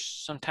readers,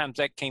 sometimes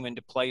that came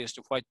into play as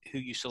to who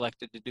you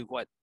selected to do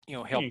what,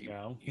 help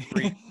you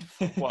read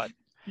what.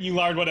 You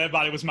learned what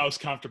everybody was most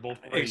comfortable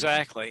reading.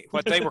 Exactly.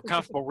 What they were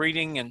comfortable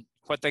reading and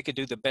what they could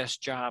do the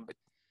best job at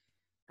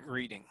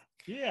reading.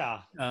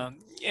 Yeah.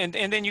 And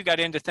then you got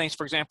into things,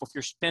 for example, if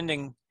you're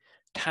spending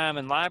time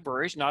in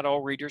libraries, not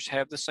all readers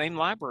have the same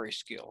library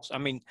skills. I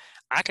mean,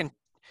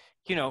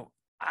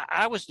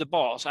 I was the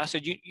boss. I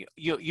said,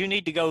 you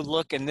need to go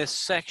look in this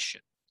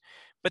section.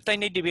 but they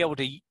need to be able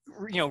to,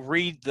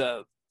 read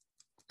the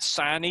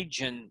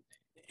signage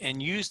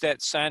and use that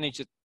signage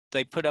that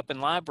they put up in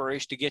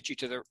libraries to get you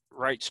to the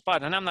right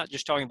spot. And I'm not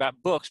just talking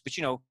about books, but,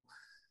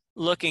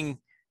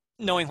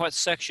 knowing what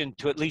section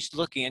to at least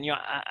look in.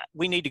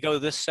 We need to go to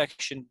this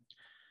section,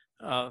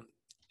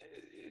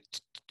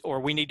 or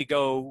we need to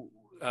go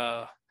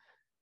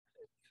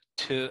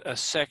to a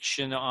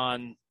section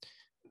on,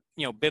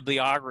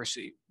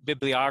 bibliographies.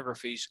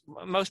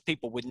 Most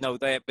people would know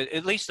that, but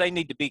at least they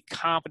need to be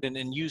competent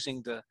in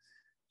using the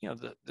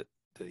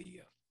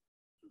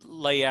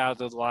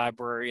layout of the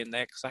library and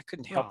that, because I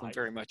couldn't help them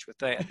very much with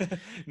that.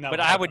 No, but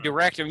I would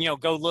direct them,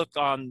 go look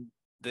on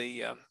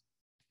the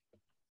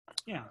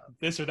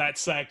this or that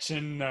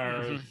section,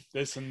 or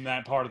this and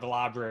that part of the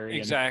library.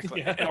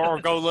 Exactly. Or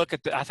go look at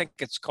I think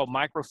it's called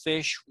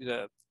microfiche,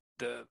 the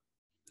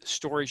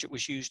storage that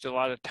was used a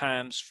lot of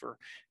times for,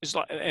 it's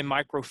like in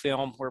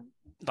microfilm, where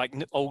like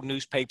old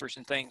newspapers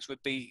and things would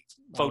be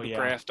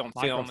photographed on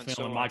film. And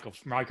so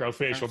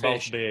microfiche were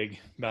both big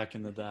back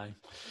in the day.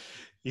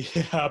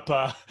 Yep.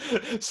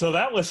 So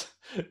that was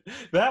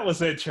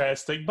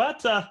interesting,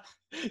 but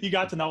you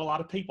got to know a lot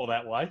of people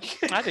that way.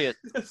 I did.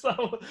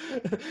 So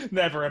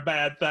never a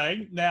bad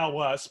thing.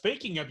 Now,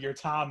 speaking of your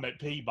time at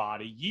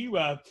Peabody, you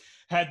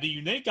had the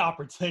unique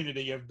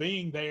opportunity of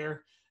being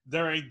there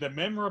during the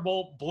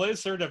memorable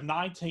blizzard of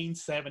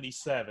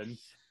 1977.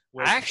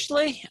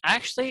 Actually,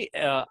 I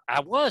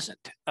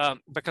wasn't,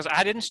 because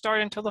I didn't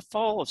start until the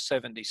fall of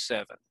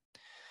 77.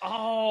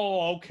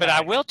 Oh, okay. But I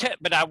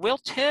will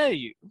tell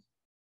you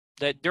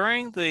that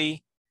during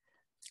the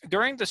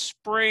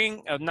spring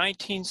of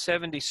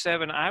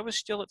 1977, I was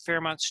still at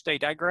Fairmont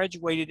State. I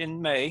graduated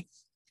in May.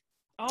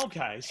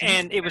 Okay. So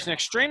and it was an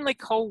extremely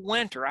cold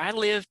winter. I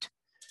lived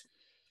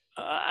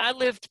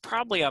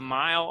probably a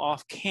mile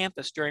off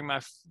campus during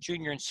my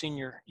junior and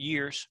senior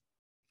years.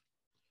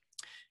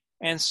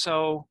 And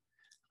so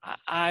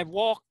I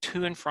walked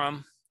to and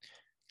from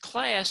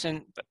class,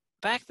 and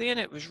back then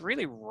it was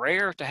really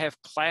rare to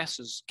have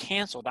classes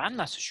canceled. I'm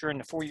not so sure in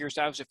the 4 years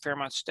I was at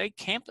Fairmont State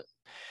campus.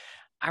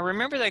 I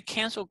remember they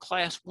canceled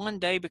class one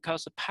day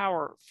because the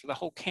power for the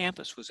whole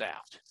campus was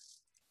out.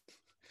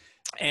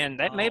 And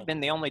that may have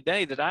been the only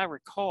day that I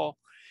recall.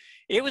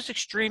 It was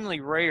extremely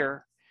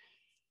rare.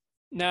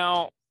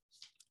 Now,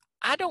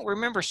 I don't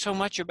remember so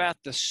much about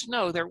the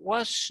snow. There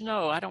was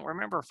snow. I don't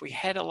remember if we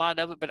had a lot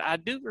of it, but I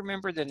do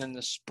remember that in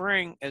the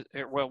spring,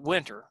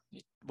 winter,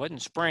 it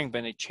wasn't spring,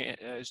 but it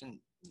was in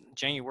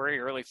January,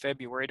 early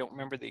February. I don't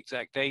remember the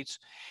exact dates.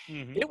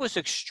 Mm-hmm. It was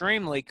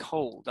extremely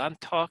cold. I'm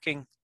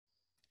talking,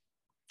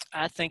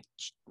 I think,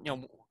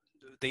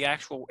 the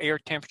actual air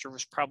temperature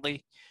was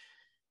probably,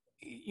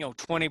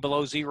 20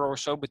 below zero or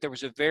so, but there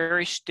was a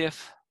very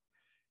stiff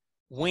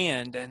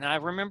wind. And I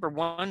remember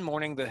one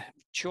morning the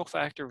chill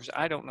factor was,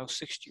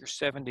 60 or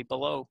 70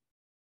 below.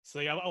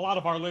 See, a lot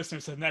of our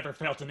listeners have never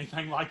felt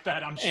anything like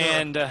that, I'm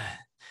sure.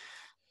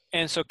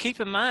 And so keep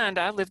in mind,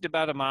 I lived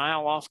about a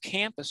mile off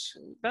campus,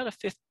 about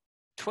a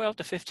 12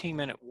 to 15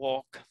 minute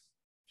walk.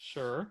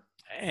 Sure.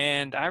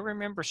 And I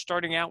remember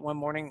starting out one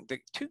morning, the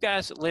two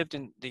guys that lived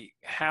in the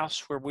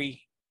house where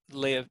we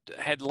lived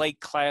had late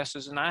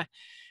classes, and I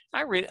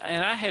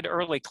had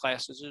early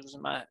classes. It was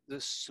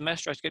the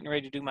semester I was getting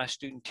ready to do my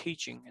student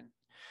teaching. And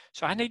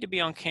so I need to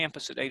be on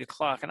campus at 8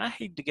 o'clock, and I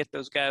need to get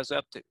those guys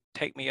up to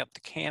take me up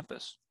to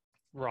campus.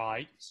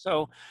 Right.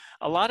 So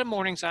a lot of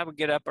mornings I would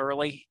get up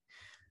early.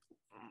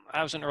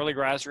 I was an early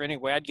riser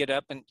anyway. I'd get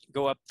up and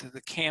go up to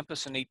the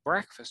campus and eat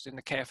breakfast in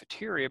the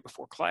cafeteria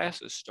before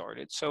classes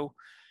started. So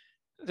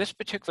this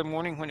particular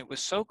morning when it was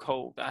so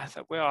cold, I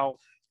thought, well,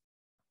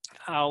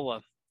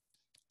 I'll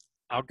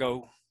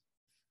go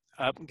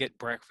up and get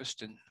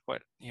breakfast and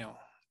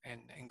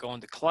and go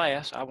into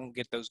class. I won't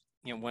get those,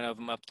 one of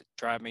them up to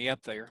drive me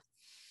up there.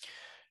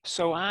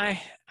 So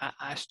I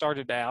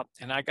started out,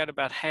 and I got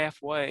about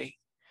halfway,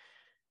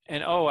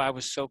 and I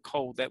was so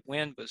cold. That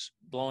wind was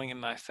blowing in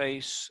my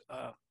face.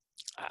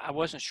 I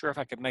wasn't sure if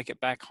I could make it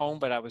back home,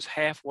 but I was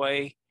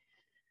halfway.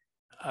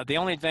 The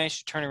only advantage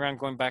to turning around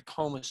going back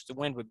home is the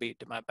wind would beat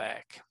to my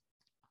back.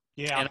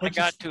 Yeah, and I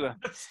got to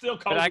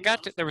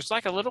there was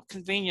like a little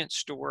convenience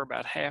store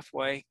about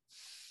halfway,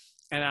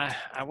 and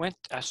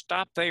I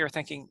stopped there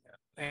thinking,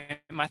 and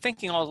my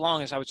thinking all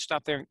along is I would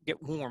stop there and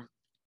get warm.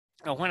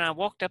 Now, when I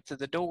walked up to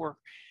the door,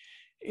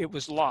 it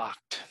was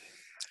locked,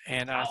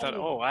 and I thought,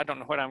 I don't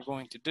know what I'm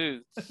going to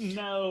do.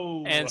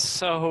 No. And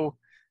so,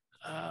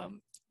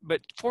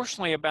 but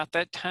fortunately about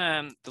that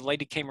time, the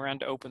lady came around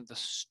to open the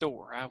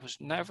store. I was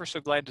never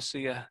so glad to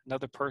see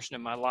another person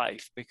in my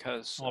life,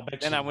 because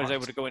then I was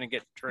able to go in and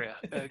get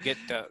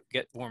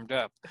get warmed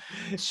up.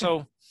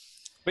 So,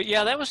 but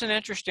yeah, that was an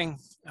interesting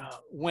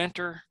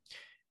winter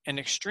and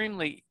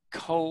extremely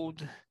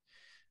cold.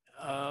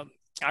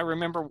 I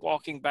remember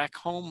walking back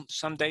home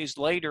some days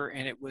later,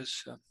 and it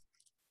was,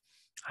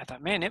 I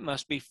thought, man, it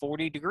must be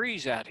 40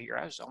 degrees out here.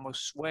 I was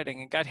almost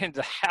sweating, and got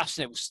into the house,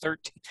 and it was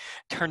 13,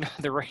 turned on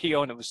the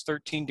radio, and it was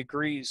 13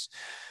 degrees.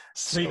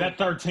 See, that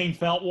 13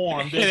 felt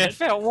warm, didn't it? It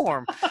felt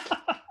warm.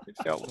 It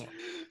felt warm.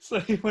 So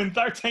when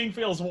 13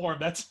 feels warm,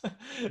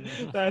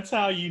 Mhm. that's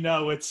how you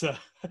know it's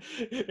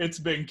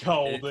been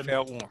cold. It And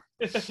felt warm.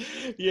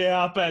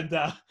 yeah,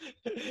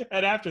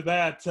 and after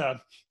that,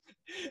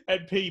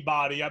 at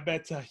Peabody, I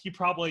bet you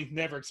probably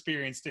never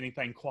experienced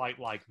anything quite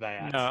like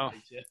that, No.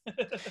 did you?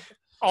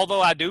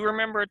 Although I do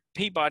remember at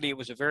Peabody, it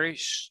was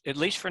at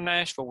least for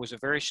Nashville, was a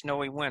very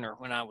snowy winter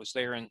when I was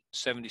there in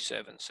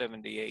 77,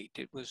 78.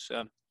 It was,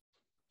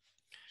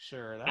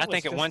 Sure, that I was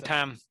think at just one a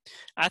time,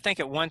 I think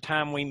at one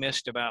time we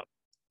missed about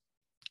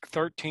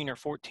 13 or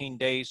 14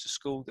 days of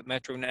school. The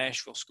Metro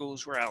Nashville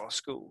schools were out of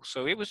school.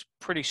 So it was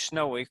pretty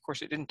snowy. Of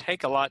course, it didn't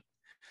take a lot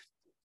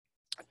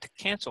to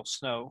cancel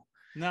snow,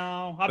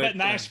 no. I but bet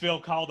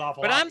Nashville called off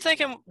a but lot.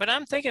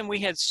 I'm thinking we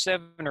had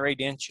 7 or 8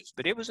 inches,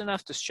 but it was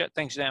enough to shut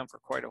things down for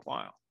quite a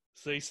while.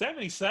 See,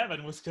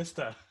 77 was just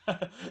a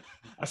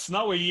a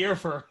snowy year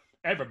for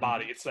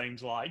everybody, Mhm. it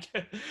seems like.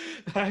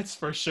 That's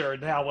for sure.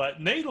 Now,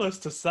 needless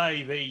to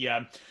say,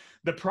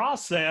 the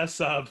process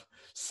of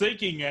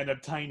seeking and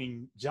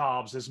obtaining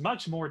jobs is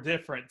much more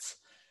different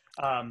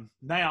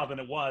now than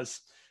it was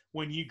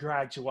when you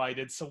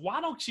graduated. So, why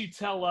don't you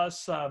tell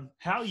us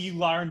how you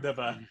learned of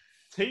a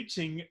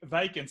teaching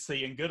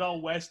vacancy in good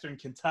old Western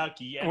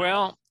Kentucky and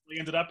Well, ultimately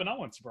ended up in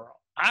Owensboro?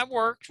 I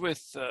worked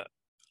with,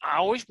 I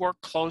always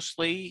worked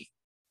closely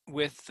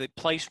with the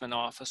placement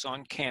office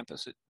on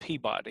campus at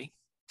Peabody.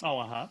 Oh,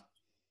 uh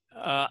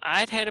huh.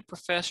 I'd had a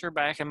professor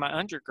back in my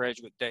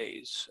undergraduate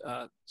days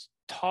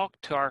talk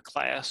to our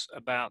class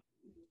about,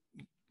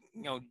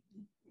 you know,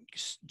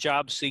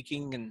 job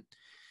seeking,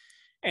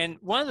 and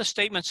one of the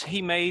statements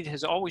he made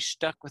has always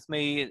stuck with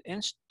me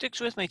and sticks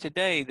with me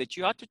today, that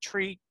you ought to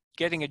treat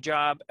getting a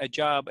job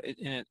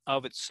in and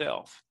of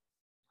itself.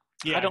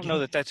 I Yeah. don't know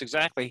that that's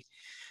exactly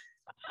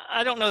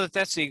I don't know that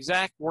that's the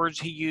exact words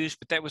he used,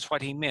 but that was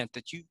what he meant,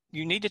 that you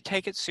need to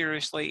take it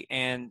seriously.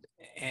 And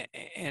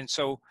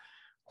so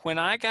when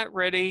I got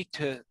ready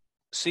to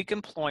seek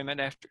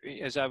employment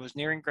as I was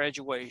nearing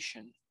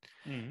graduation,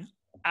 Mhm.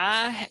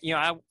 I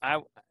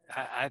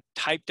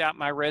typed out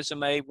my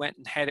resume, went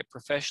and had it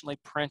professionally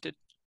printed.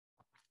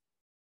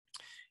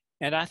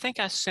 And I think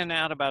I sent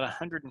out about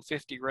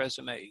 150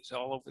 resumes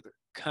all over the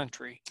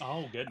country.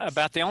 Oh, goodness.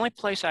 About the only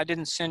place I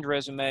didn't send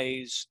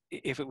resumes,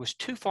 if it was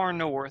too far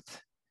north,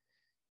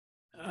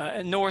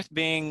 north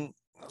being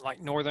like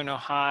northern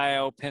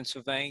Ohio,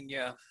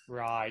 Pennsylvania,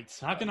 Right.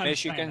 I can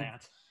understand Michigan,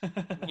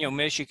 that.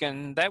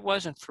 Michigan, that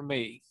wasn't for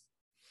me.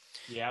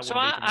 Yeah, it So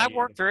wouldn't be for I me either.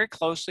 worked very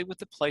closely with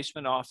the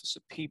placement office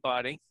at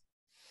Peabody,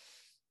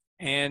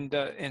 and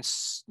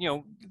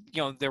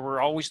there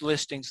were always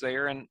listings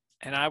there, and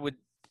I would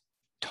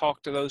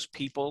talk to those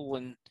people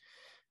and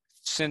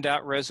send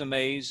out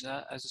resumes.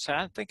 As I said,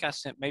 I think I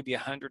sent maybe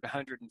 100,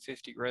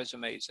 150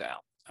 resumes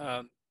out.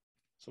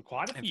 So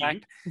quite a In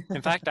few.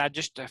 fact, I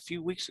just a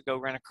few weeks ago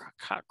ran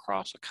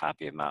across a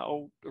copy of my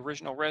old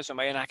original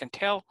resume, and I can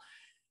tell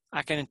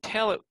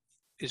it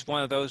is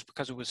one of those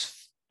because it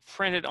was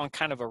printed on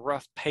kind of a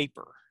rough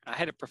paper. I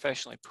had it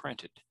professionally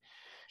printed,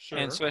 and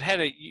Sure. so it had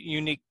a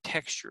unique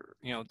texture,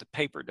 the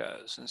paper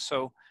does. And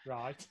so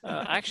Right.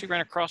 I actually ran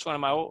across one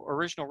of my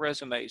original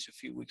resumes a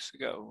few weeks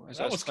ago as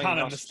I That was was cleaning kind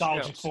of off some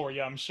nostalgic shelves. for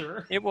you, I'm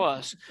sure. It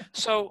was.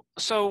 So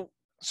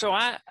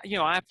I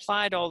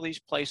applied all these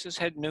places,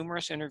 had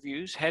numerous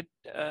interviews, had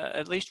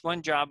at least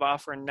one job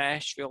offer in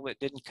Nashville that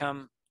didn't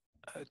come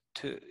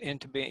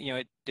into being,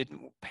 it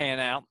didn't pan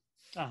out.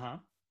 Uh-huh.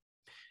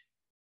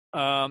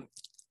 Um,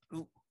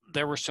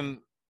 there were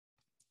some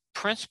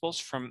principals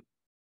from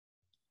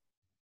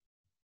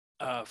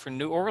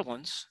New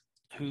Orleans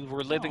who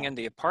were living Oh, in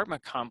the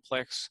apartment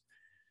complex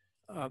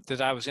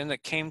that I was in,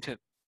 that came to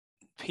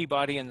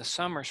Peabody in the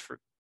summers for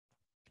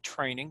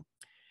training,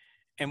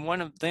 and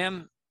one of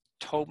them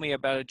told me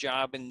about a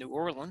job in New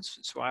Orleans,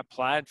 so I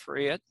applied for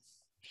it.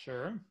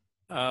 sure.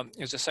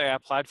 As I say, I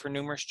applied for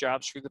numerous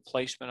jobs through the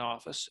placement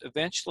office.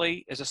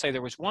 Eventually, as I say,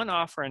 there was one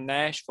offer in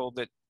Nashville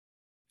that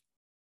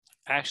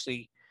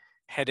actually,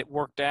 had it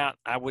worked out,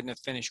 I wouldn't have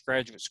finished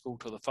graduate school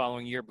till the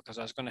following year because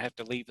I was going to have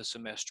to leave a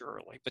semester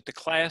early. But the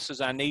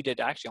classes I needed,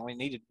 I actually only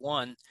needed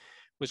one,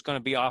 was going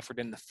to be offered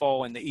in the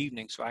fall in the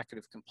evening, so I could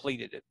have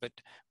completed it. But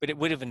it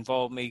would have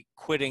involved me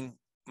quitting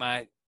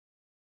my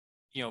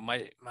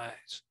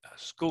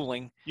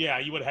schooling. Yeah,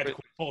 you would have had to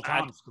But quit I'd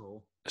full-time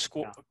school.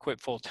 Yeah. quit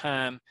full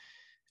time,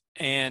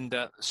 and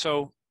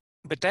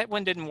but that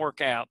one didn't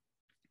work out.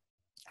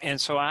 And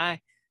so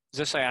as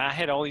I say, I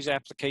had all these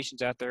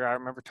applications out there. I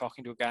remember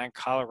talking to a guy in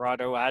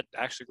Colorado. I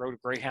actually rode a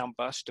Greyhound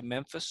bus to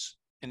Memphis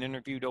and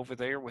interviewed over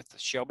there with the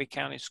Shelby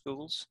County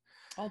schools.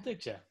 Oh,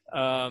 did you?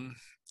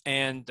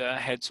 And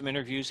had some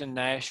interviews in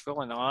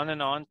Nashville and on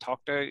and on.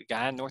 Talked to a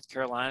guy in North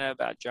Carolina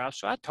about jobs.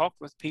 So I talked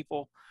with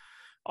people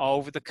all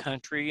over the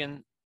country,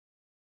 and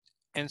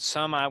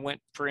some I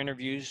went for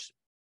interviews.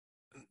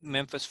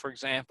 Memphis, for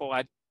example.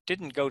 I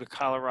didn't go to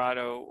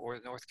Colorado or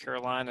North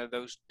Carolina.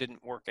 Those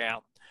didn't work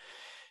out.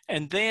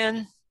 And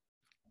then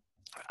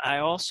I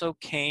also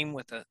came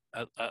with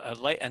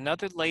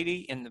another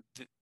lady in the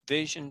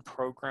vision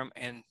program,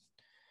 and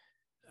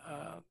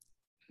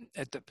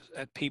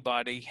at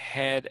Peabody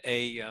had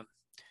an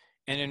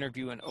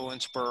interview in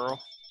Owensboro,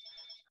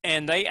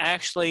 and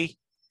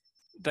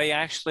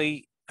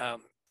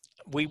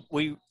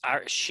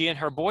she and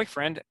her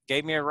boyfriend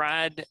gave me a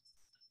ride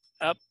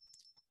up,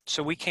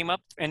 so we came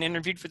up and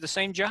interviewed for the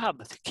same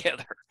job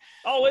together.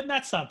 Oh, isn't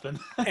that something?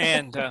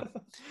 And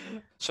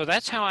so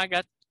that's how I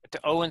got to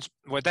Owens.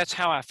 Well, that's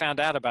how I found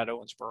out about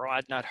Owensboro.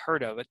 I'd not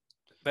heard of it,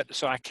 but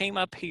so I came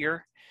up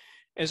here.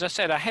 As I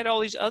said, I had all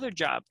these other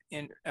job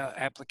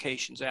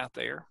applications out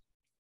there,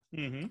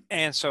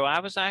 and so I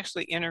was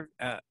actually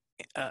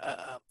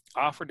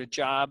offered a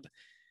job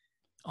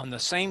on the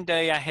same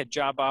day. I had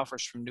job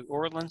offers from New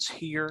Orleans,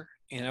 here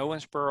in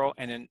Owensboro,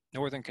 and in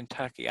Northern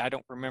Kentucky. I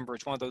don't remember.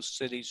 It's one of those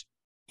cities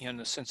in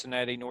the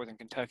Cincinnati, Northern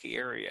Kentucky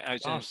area. I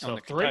was so on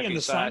the three Kentucky in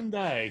the side. same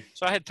day.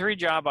 So I had 3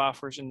 job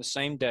offers in the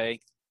same day.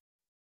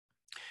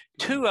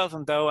 2 of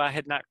them, though, I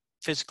had not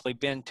physically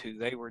been to.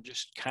 They were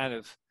just kind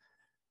of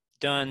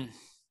done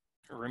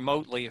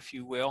remotely, if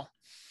you will.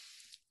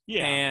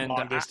 Yeah, and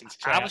long distance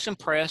chat. I was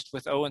impressed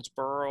with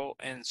Owensboro,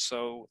 and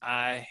so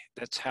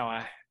that's how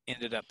I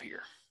ended up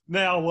here.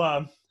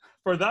 Now,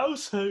 for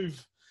those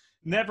who've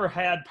never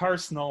had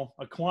personal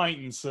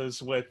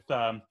acquaintances with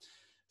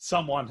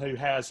someone who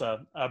has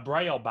a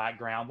Braille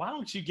background, why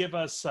don't you give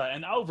us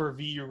an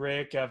overview,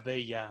 Rick, of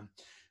the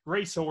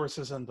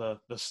resources and the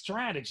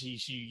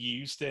strategies you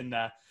used in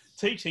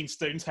teaching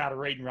students how to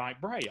read and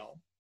write Braille?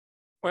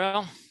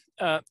 Well,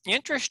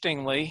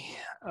 interestingly,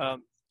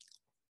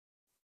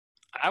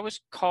 I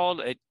was called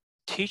a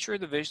teacher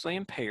of the visually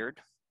impaired,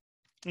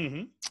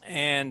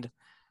 and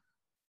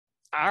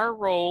our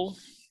role,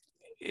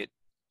 it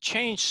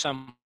changed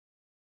somewhat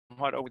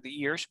over the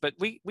years, but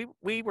we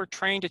were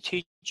trained to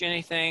teach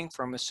anything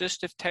from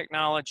assistive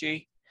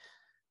technology.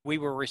 We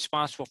were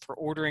responsible for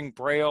ordering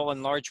Braille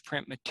and large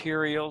print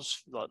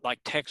materials like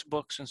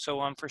textbooks and so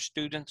on for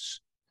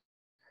students.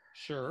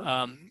 Sure.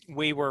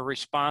 We were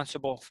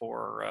responsible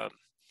for,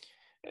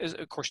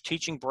 of course,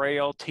 teaching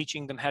Braille,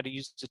 teaching them how to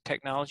use the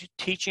technology,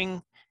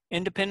 teaching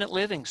independent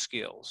living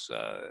skills.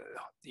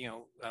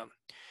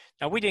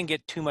 Now, we didn't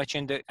get too much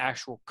into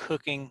actual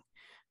cooking,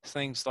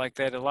 things like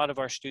that. A lot of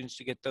our students,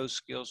 to get those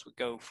skills, would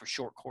go for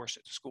short course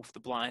at the School for the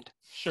Blind.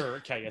 Sure,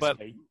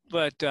 KSB.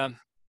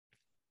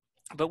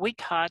 But we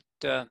taught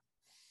a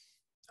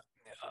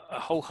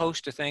whole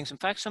host of things. In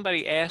fact,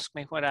 somebody asked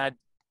me what I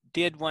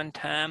did one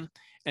time,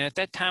 and at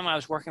that time I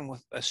was working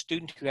with a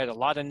student who had a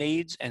lot of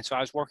needs, and so I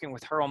was working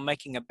with her on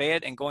making a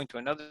bed and going to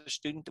another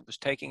student that was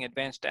taking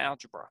advanced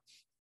algebra.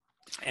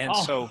 And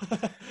so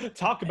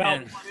talk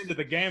about one into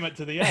the gamut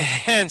to the other.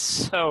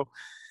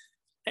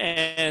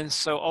 And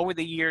so over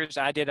the years,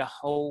 I did a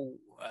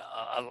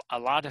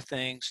lot of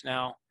things.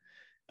 Now,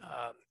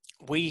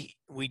 we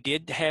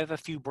did have a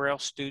few Braille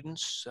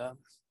students.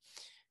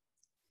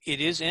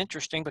 It is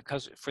interesting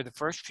because for the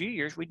first few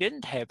years, we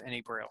didn't have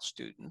any Braille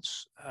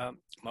students.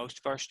 Most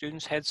of our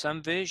students had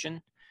some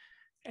vision.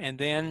 And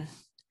then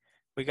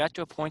we got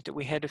to a point that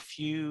we had a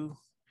few.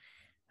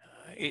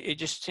 It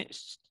just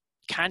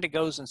kind of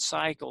goes in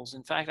cycles.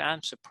 In fact,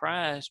 I'm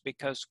surprised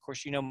because, of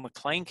course,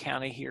 McLean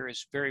County here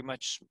is very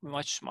much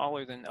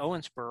smaller than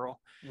Owensboro.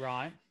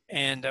 Right.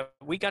 And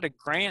we got a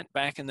grant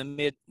back in the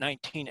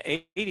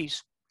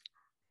mid-1980s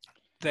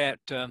that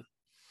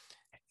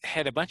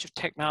had a bunch of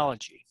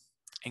technology,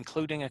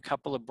 including a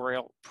couple of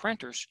Braille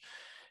printers.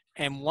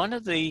 And one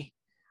of the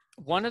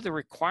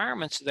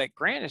requirements of that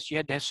grant is you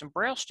had to have some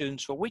Braille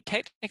students. Well, we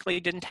technically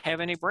didn't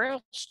have any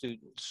Braille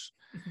students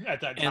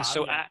at that time. And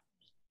so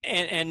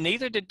and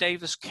neither did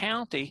Davis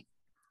County.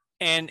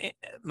 And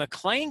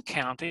McLean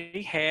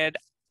County had,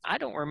 I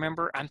don't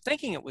remember, I'm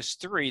thinking it was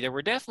 3. There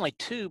were definitely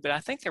 2, but I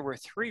think there were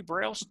 3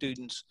 Braille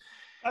students.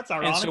 That's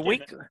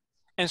ironic.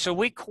 And so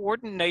we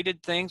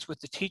coordinated things with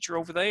the teacher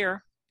over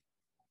there,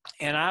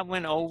 and I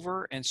went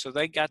over, and so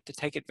they got to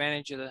take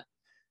advantage of the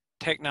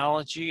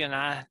technology, and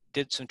I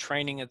did some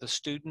training of the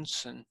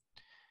students and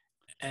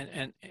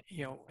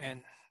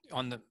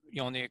on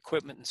the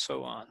equipment and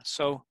so on.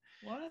 So,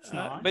 well, that's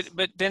nice.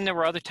 But then there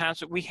were other times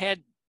that we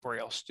had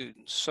Braille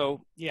students.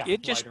 So yeah,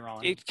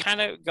 it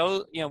kind of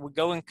goes, would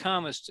go and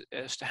come as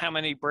to how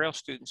many Braille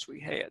students we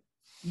had.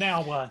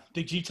 Now,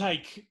 did you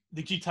take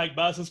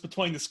buses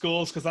between the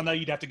schools? Because I know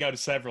you'd have to go to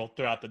several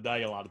throughout the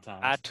day a lot of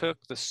times.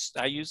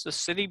 I used the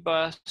city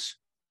bus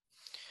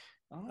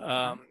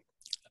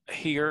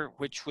here,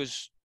 which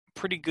was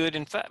pretty good.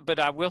 In fact, but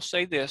I will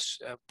say this,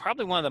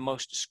 probably one of the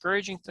most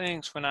discouraging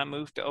things when I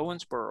moved to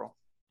Owensboro,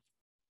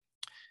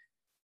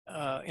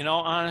 in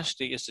all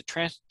honesty, is the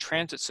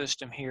transit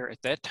system here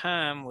at that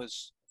time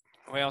was,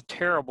 well,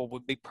 terrible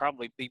would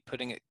probably be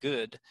putting it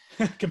good.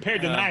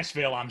 Compared to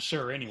Nashville, I'm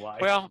sure, anyway.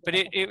 Well, but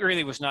it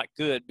really was not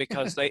good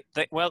because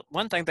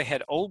one thing, they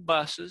had old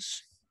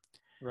buses.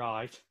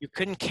 Right. You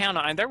couldn't count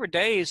on, and there were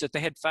days that they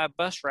had 5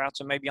 bus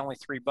routes and maybe only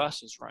 3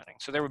 buses running.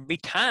 So there would be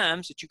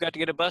times that you got to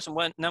get a bus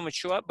and none would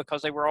show up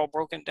because they were all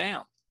broken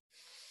down.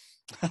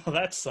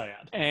 That's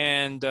sad.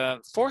 And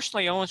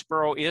fortunately,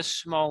 Owensboro is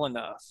small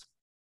enough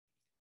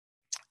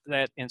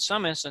that in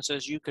some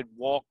instances you could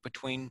walk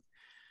between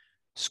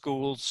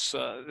schools.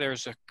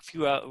 There's a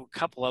few, a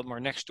couple of them are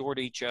next door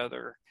to each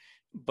other,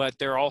 but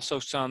there are also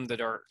some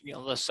that are,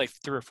 let's say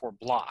 3 or 4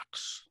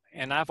 blocks.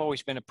 And I've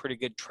always been a pretty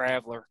good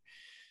traveler.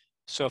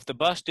 So if the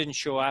bus didn't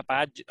show up,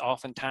 I'd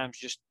oftentimes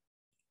just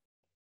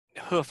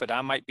hoof it.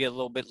 I might be a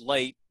little bit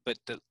late, but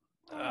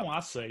Oh, I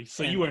see.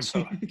 So you were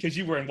because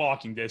you were in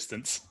walking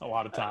distance a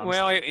lot of times.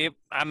 Well,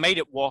 I made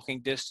it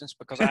walking distance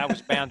because I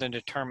was bound and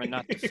determined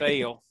not to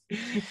fail.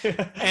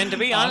 And to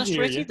be honest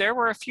with you, there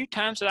were a few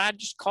times that I'd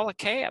just call a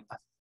cab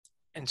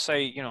and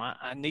say,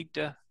 I need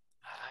to,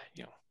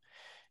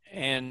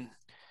 and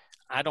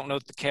I don't know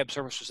if the cab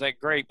service was that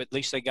great, but at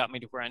least they got me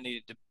to where I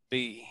needed to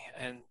be.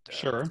 And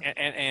sure.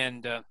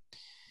 And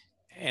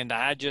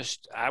I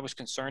was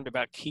concerned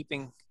about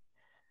keeping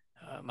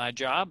my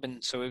job,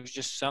 and so it was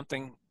just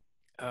something.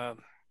 I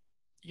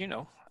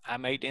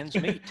made ends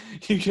meet.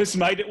 You just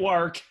made it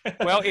work.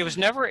 Well, it was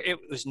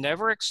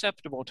never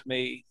acceptable to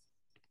me.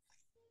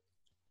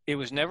 It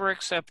was never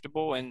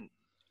acceptable, and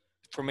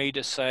for me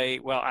to say,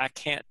 well, I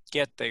can't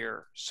get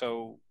there,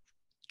 so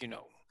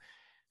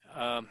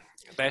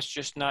that's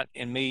just not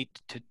in me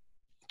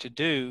to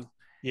do.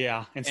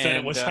 Yeah. Instead,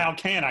 it was how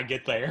can I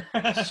get there?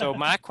 So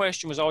my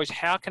question was always,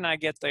 how can I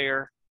get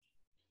there?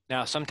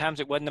 Now, sometimes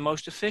it wasn't the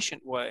most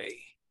efficient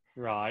way.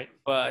 Right.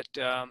 But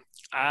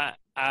I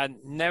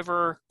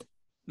never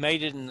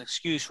made it an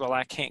excuse, well,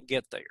 I can't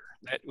get there.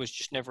 That was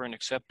just never an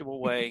acceptable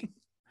way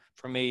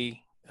for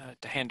me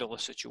to handle a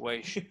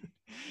situation.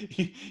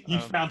 You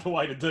found a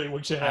way to do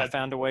what you had. I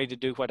found a way to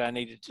do what I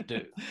needed to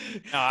do.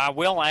 Now, I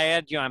will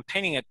add, I'm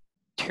painting a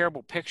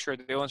terrible picture of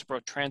the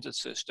Owensboro transit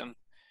system.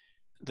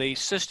 The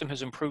system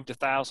has improved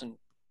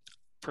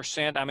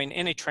 1,000%. I mean,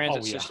 any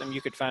transit system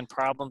you could find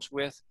problems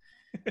with.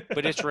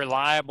 But it's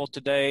reliable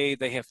today.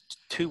 They have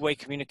two-way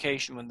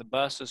communication with the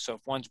buses. So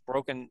if one's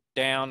broken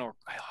down or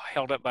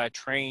held up by a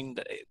train,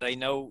 they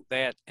know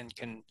that and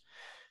can,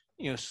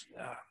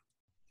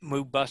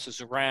 move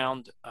buses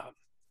around.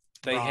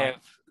 They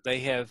have.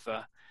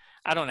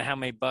 I don't know how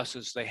many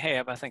buses they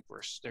have. I think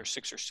there's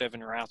 6 or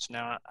 7 routes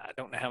now. I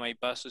don't know how many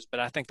buses, but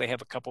I think they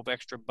have a couple of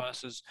extra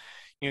buses.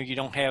 You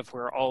don't have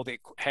where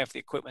half the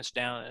equipment's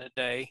down in a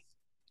day.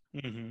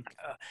 Mm-hmm.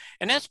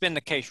 And that's been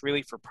the case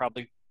really for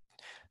probably.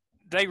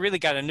 They really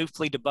got a new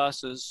fleet of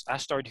buses. I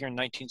started here in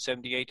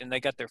 1978, and they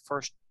got their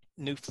first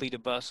new fleet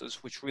of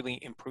buses, which really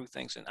improved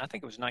things. And I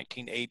think it was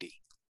 1980.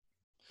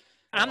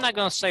 I'm not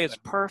going to say it's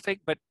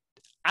perfect, but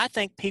I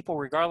think people,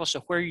 regardless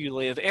of where you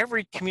live,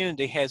 every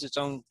community has its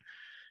own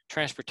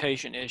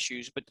transportation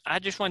issues. But I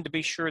just wanted to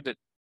be sure that,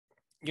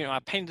 I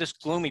painted this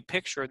gloomy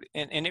picture,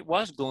 and it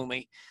was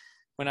gloomy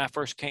when I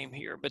first came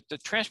here. But the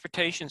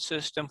transportation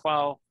system,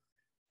 while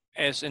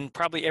as in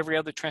probably every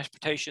other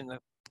transportation in the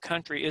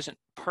country, isn't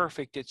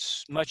perfect,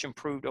 it's much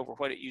improved over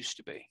what it used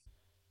to be.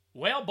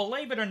 Well,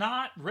 believe it or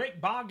not,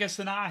 Rick Boggess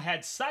and I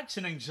had such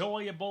an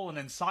enjoyable and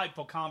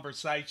insightful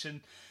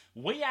conversation.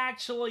 We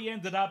actually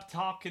ended up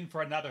talking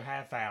for another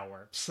half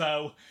hour.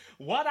 So,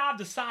 what I've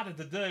decided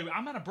to do,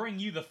 I'm going to bring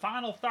you the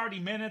final 30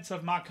 minutes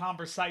of my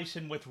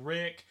conversation with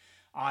Rick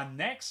on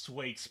next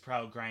week's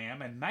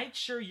program, and make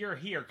sure you're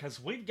here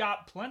because we've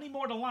got plenty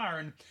more to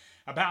learn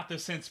about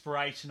this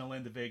inspirational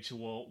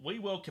individual. We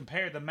will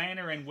compare the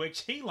manner in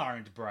which he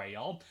learned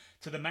Braille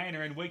to the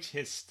manner in which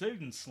his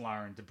students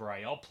learned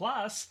Braille.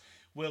 Plus,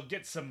 we'll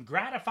get some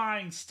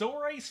gratifying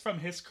stories from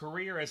his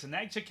career as an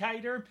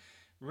educator.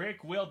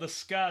 Rick will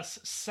discuss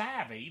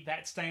SAVI,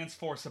 that stands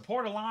for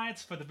Support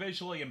Alliance for the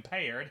Visually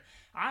Impaired.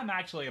 I'm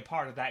actually a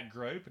part of that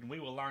group, and we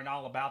will learn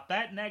all about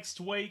that next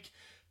week.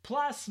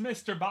 Plus,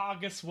 Mr.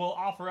 Boggess will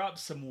offer up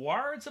some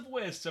words of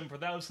wisdom for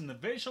those in the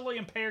visually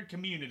impaired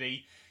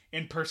community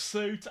in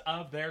pursuit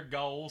of their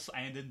goals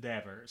and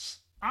endeavors.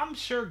 I'm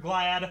sure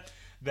glad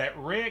that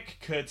Rick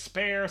could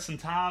spare some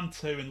time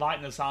to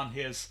enlighten us on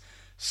his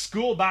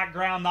school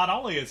background, not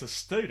only as a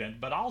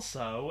student, but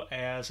also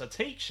as a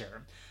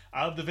teacher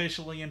of the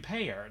visually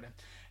impaired.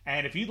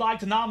 And if you'd like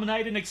to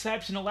nominate an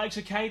exceptional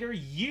educator,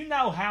 you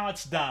know how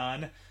it's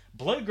done.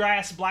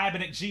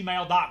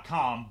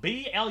 bluegrassblabbin@gmail.com,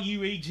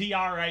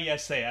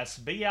 BLUEGRASS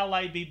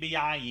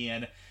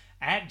BLABBIN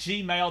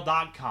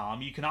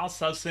 @gmail.com. You can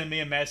also send me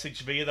a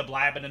message via the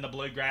Blabbin' in the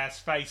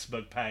Bluegrass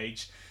Facebook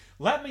page.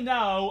 Let me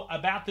know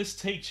about this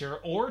teacher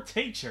or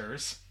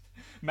teachers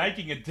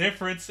making a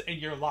difference in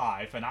your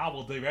life, and I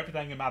will do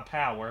everything in my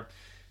power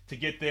to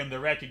get them the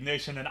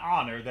recognition and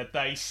honor that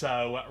they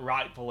so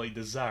rightfully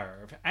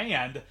deserve.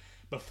 And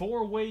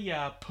before we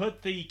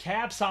put the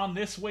caps on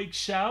this week's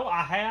show,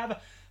 I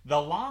have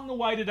the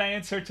long-awaited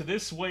answer to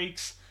this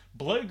week's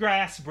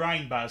Bluegrass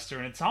Brainbuster,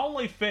 and it's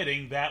only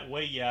fitting that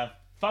we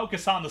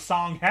focus on the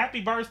song Happy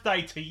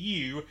Birthday to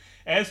You,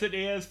 as it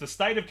is the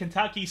state of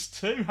Kentucky's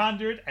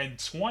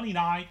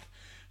 229th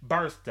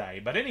birthday.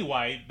 But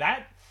anyway,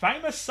 that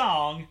famous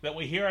song that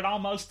we hear at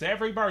almost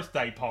every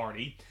birthday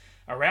party,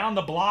 around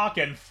the block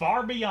and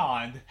far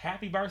beyond,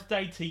 Happy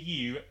Birthday to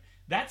You,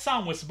 that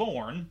song was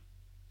born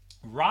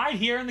right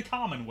here in the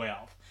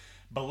Commonwealth.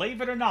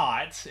 Believe it or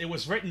not, it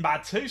was written by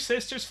two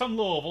sisters from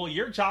Louisville.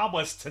 Your job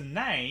was to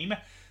name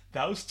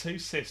those two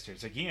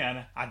sisters,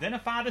 again,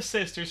 identify the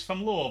sisters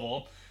from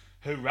Louisville,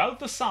 who wrote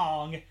the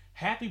song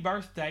Happy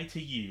Birthday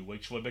to You,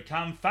 which would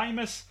become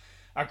famous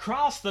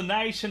across the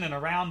nation and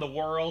around the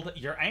world?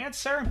 Your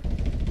answer?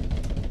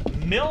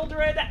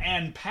 Mildred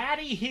and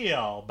Patty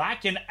Hill.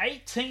 Back in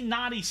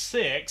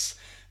 1896,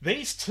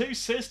 these two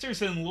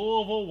sisters in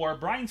Louisville were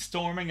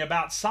brainstorming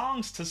about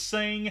songs to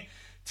sing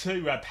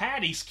to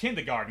Patty's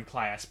kindergarten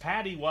class.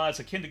 Patty was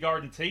a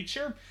kindergarten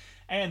teacher,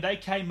 and they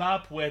came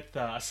up with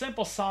a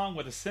simple song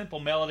with a simple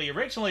melody.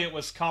 Originally, it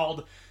was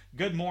called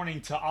Good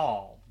Morning to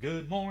All.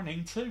 Good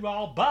morning to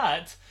all.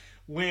 But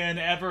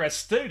whenever a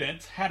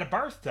student had a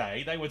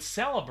birthday, they would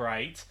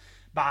celebrate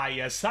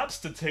by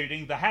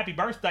substituting the Happy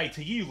Birthday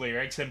to You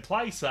lyrics in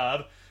place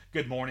of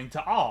Good Morning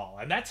to All.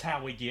 And that's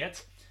how we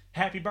get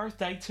Happy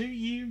Birthday to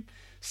You.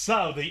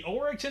 So the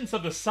origins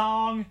of the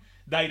song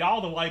date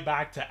all the way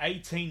back to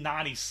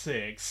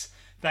 1896,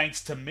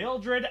 thanks to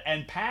Mildred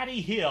and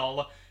Patty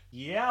Hill.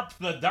 Yep,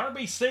 the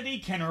Derby City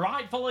can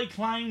rightfully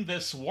claim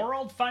this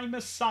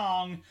world-famous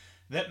song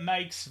that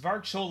makes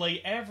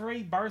virtually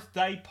every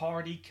birthday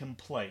party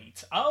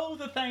complete. Oh,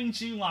 the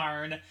things you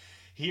learn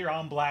here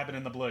on Blabbing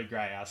in the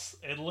Bluegrass.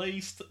 At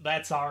least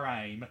that's our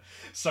aim.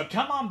 So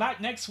come on back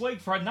next week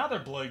for another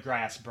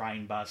Bluegrass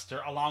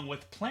Brainbuster, along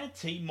with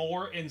plenty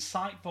more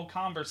insightful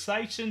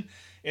conversation.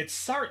 It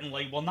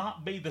certainly will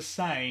not be the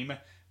same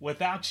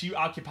without you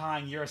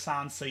occupying your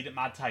assigned seat at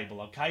my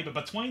table, okay? But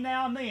between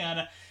now and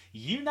then,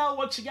 you know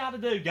what you gotta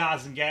do,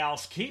 guys and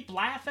gals. Keep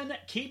laughing,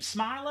 keep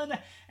smiling,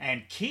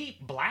 and keep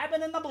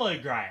blabbing in the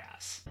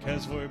bluegrass.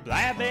 'Cause we're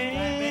blabbing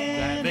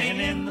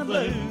in the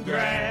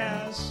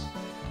bluegrass.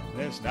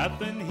 There's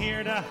nothing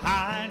here to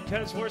hide,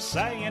 'cause we're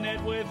saying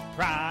it with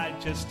pride.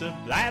 Just a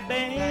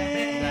blabbing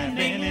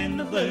in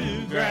the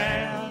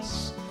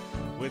bluegrass.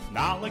 With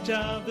knowledge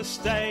of the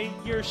state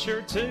you're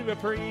sure to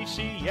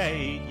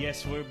appreciate.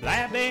 Yes, we're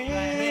blabbing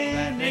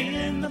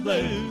in the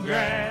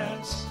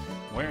bluegrass,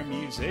 where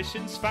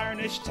musicians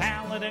furnish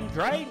talent and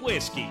great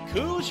whiskey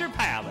cools your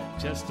palate.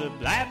 Just a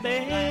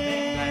blabbing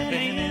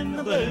in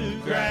the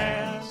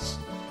bluegrass,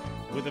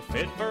 with a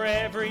fit for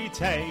every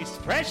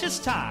taste. Precious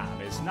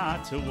time is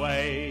not to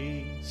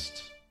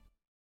waste.